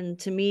Taylorson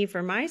to me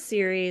for my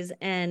series,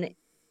 and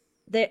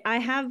I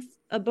have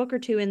a book or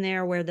two in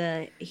there where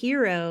the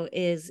hero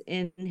is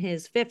in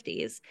his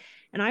 50s.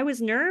 And I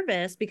was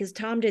nervous because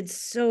Tom did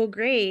so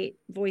great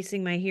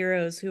voicing my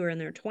heroes who are in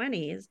their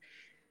 20s.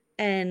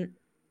 And,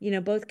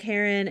 both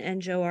Karen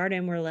and Joe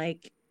Arden were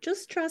like,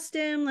 just trust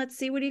him. Let's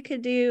see what he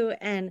could do.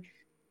 And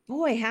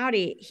boy,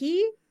 howdy,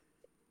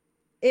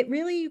 it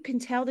really, you can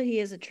tell that he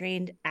is a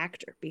trained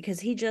actor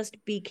because he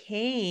just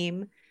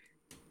became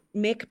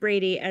Mick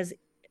Brady, as,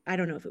 I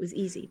don't know if it was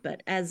easy,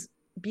 but as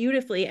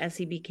beautifully as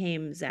he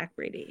became Zach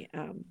Brady.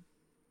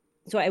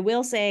 So I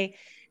will say,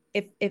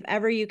 if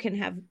ever you can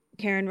have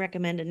Karen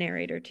recommend a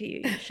narrator to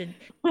you,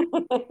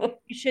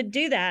 you should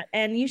do that.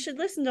 And you should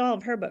listen to all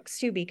of her books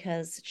too,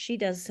 because she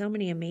does so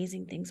many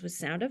amazing things with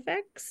sound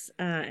effects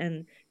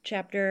and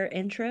chapter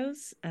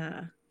intros.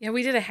 Yeah,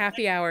 we did a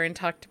happy hour and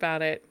talked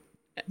about it.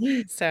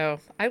 So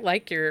I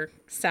like your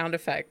sound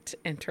effect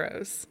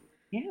intros.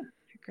 Yeah,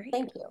 they're great.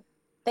 Thank you.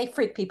 They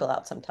freak people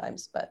out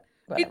sometimes, but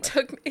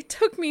whatever. It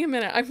took me a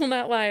minute. I will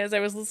not lie. As I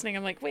was listening,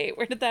 I'm like, wait,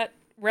 where did that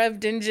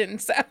revved engine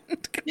sound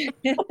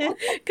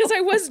because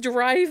I was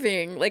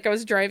driving, like I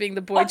was driving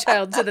the boy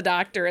child to the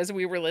doctor as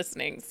we were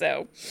listening.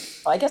 So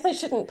I guess I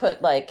shouldn't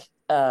put like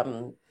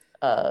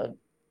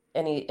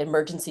any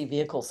emergency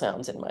vehicle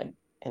sounds in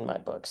my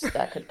books.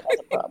 That could cause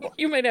a problem.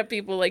 you might have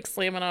people like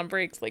slamming on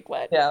brakes, like,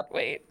 what? Yeah.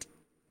 Wait.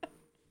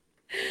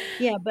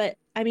 Yeah, but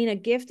I mean, a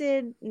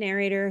gifted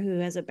narrator who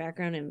has a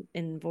background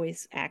in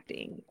voice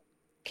acting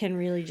can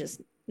really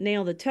just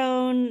nail the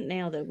tone,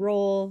 nail the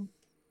role.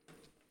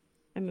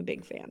 I'm a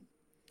big fan.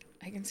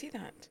 I can see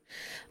that.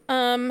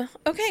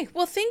 Okay.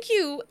 Well, thank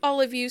you, all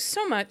of you,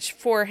 so much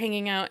for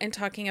hanging out and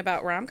talking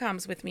about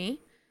rom-coms with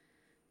me.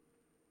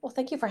 Well,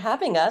 thank you for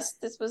having us.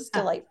 This was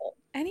delightful.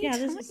 Anytime. Yeah,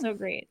 this was so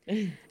great.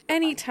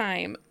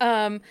 Anytime.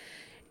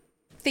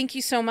 Thank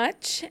you so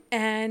much.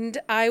 And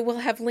I will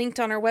have linked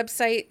on our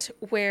website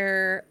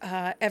where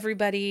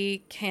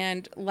everybody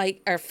can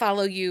like or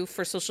follow you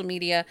for social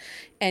media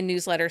and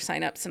newsletter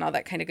signups and all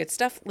that kind of good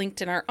stuff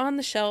linked in our On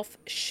the Shelf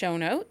show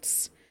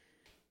notes.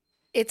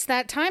 It's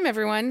that time,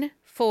 everyone,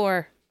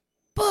 for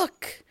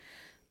Book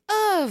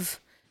of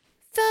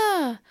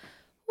the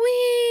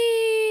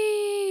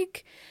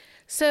Week.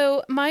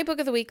 So my book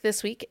of the week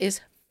this week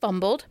is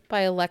Fumbled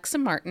by Alexa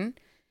Martin.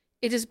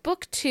 It is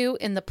book 2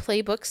 in the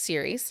Playbook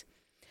series.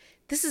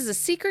 This is a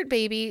secret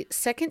baby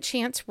second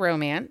chance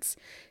romance.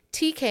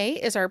 TK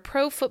is our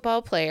pro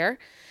football player,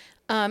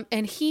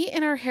 and he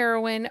and our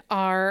heroine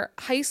are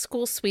high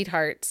school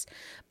sweethearts,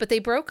 but they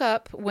broke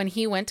up when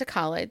he went to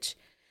college.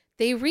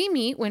 They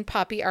re-meet when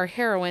Poppy, our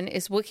heroine,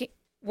 is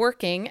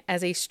working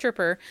as a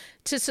stripper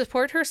to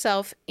support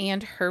herself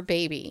and her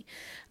baby.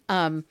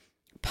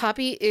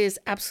 Poppy is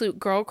absolute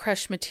girl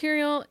crush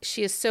material.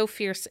 She is so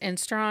fierce and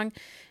strong,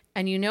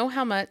 and you know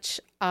how much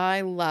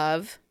I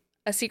love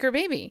a secret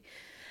baby.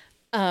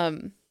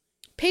 Patreon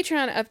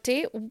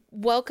update.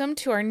 Welcome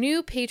to our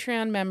new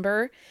Patreon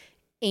member,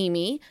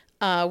 Amy.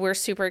 We're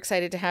super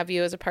excited to have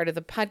you as a part of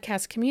the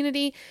podcast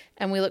community,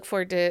 and we look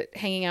forward to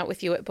hanging out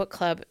with you at book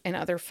club and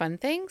other fun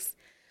things.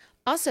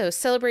 Also,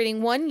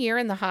 celebrating 1 year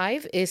in the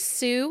Hive is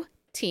Sue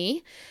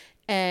T,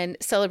 and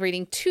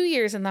celebrating 2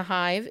 years in the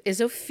Hive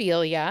is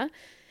Ophelia,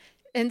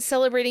 and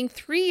celebrating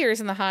 3 years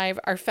in the Hive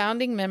are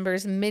founding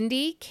members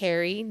Mindy,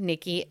 Carrie,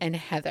 Nikki, and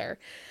Heather.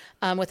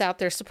 Without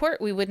their support,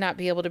 we would not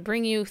be able to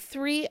bring you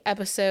 3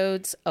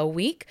 episodes a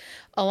week,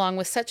 along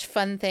with such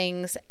fun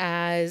things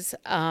as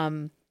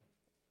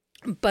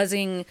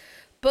Buzzing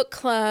Book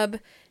Club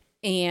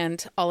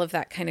and all of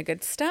that kind of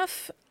good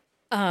stuff.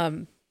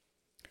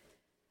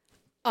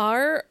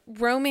 Our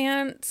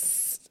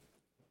romance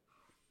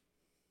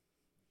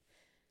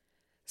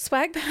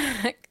swag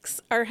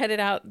packs are headed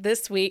out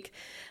this week.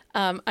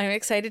 I'm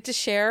excited to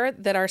share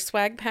that our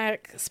swag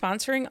pack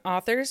sponsoring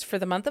authors for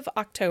the month of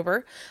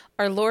October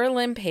are Laura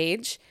Lynn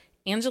Page,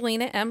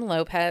 Angelina M.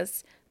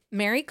 Lopez,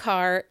 Mary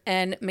Carr,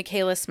 and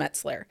Michaela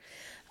Smetzler.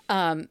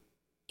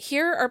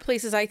 Here are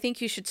places I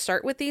think you should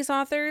start with these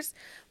authors.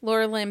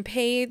 Laura Lynn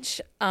Page,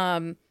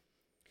 her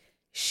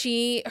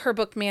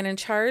book Man in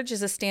Charge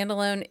is a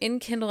standalone in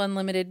Kindle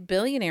Unlimited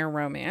billionaire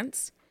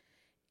romance.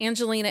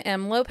 Angelina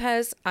M.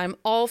 Lopez, I'm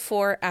all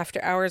for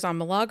After Hours on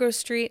Milagro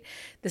Street.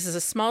 This is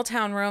a small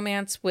town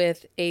romance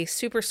with a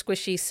super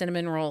squishy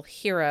cinnamon roll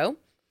hero.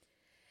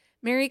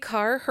 Mary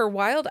Carr, her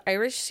Wild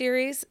Irish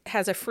series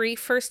has a free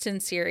first in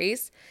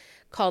series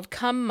called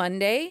Come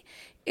Monday.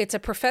 It's a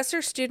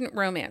professor-student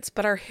romance,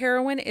 but our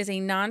heroine is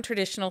a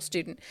non-traditional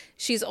student.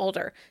 She's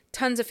older,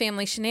 tons of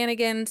family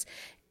shenanigans,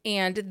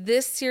 and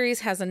this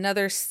series has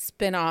another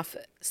spin-off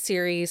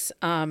series,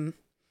 and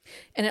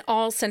it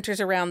all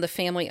centers around the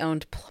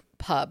family-owned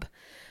pub.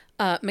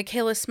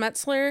 Michaela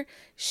Smetzler,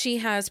 she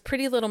has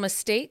Pretty Little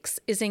Mistakes,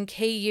 is in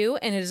KU,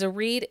 and it is a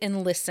read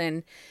and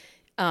listen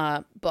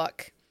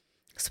book.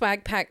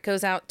 Swag pack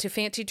goes out to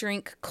Fancy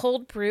Drink,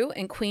 Cold Brew,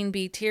 and Queen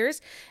Bee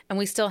Tears, and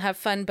we still have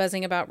fun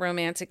buzzing about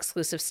romance,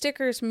 exclusive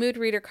stickers, mood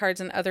reader cards,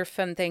 and other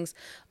fun things,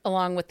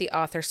 along with the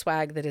author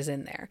swag that is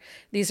in there.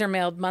 These are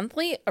mailed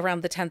monthly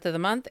around the 10th of the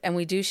month, and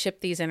we do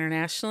ship these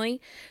internationally.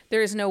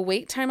 There is no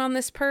wait time on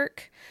this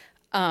perk.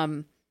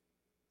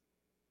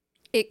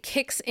 It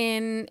kicks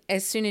in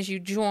as soon as you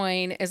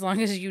join, as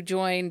long as you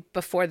join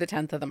before the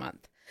 10th of the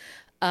month.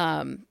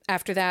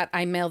 After that,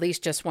 I mail these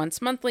just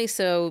once monthly,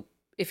 so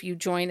if you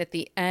join at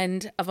the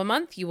end of a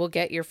month, you will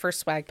get your first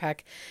swag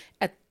pack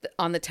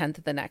on the 10th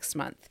of the next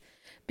month.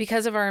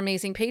 Because of our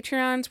amazing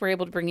Patreons, we're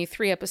able to bring you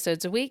 3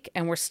 episodes a week,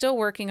 and we're still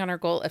working on our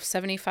goal of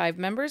 75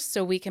 members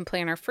so we can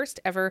plan our first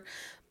ever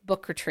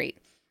book retreat.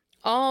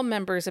 All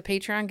members of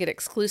Patreon get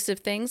exclusive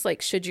things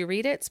like Should You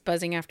Read It,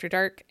 Buzzing After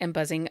Dark, and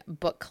Buzzing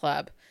Book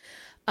Club.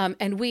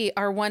 And we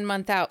are 1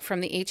 month out from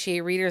the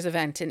HEA Readers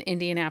event in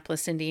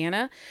Indianapolis,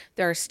 Indiana.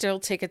 There are still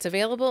tickets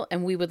available,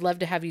 and we would love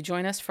to have you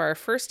join us for our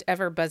first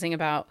ever Buzzing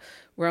About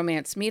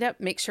Romance meetup.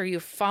 Make sure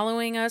you're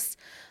following us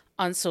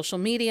on social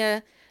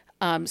media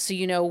so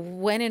you know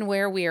when and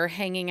where we are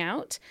hanging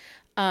out.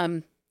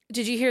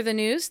 Did you hear the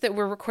news that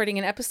we're recording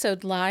an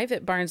episode live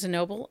at Barnes &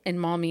 Noble in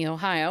Maumee,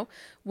 Ohio?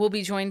 We'll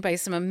be joined by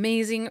some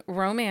amazing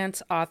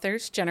romance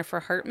authors, Jennifer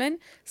Hartman,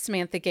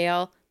 Samantha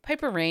Gale,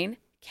 Piper Rain,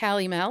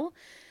 Callie Mell,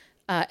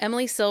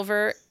 Emily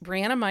Silver,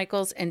 Brianna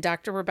Michaels, and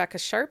Dr. Rebecca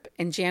Sharp,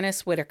 and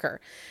Janice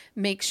Whitaker.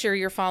 Make sure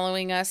you're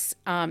following us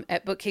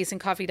at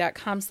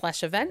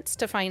bookcaseandcoffee.com/events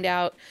to find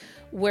out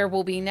where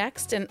we'll be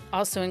next, and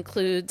also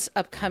includes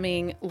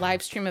upcoming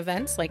live stream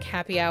events like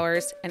happy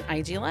hours and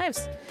IG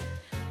Lives.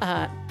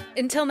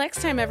 Until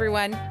next time,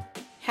 everyone,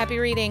 happy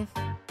reading.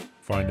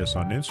 Find us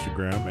on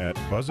Instagram at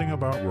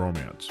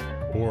BuzzingAboutRomance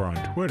or on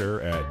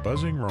Twitter at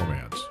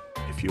BuzzingRomance.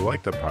 If you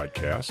like the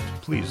podcast,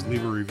 please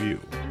leave a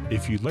review.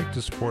 If you'd like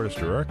to support us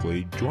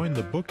directly, join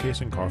the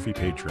Bookcase and Coffee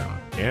Patreon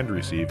and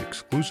receive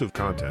exclusive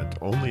content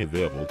only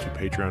available to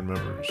Patreon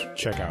members.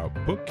 Check out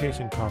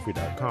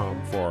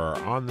bookcaseandcoffee.com for our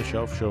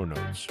on-the-shelf show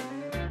notes.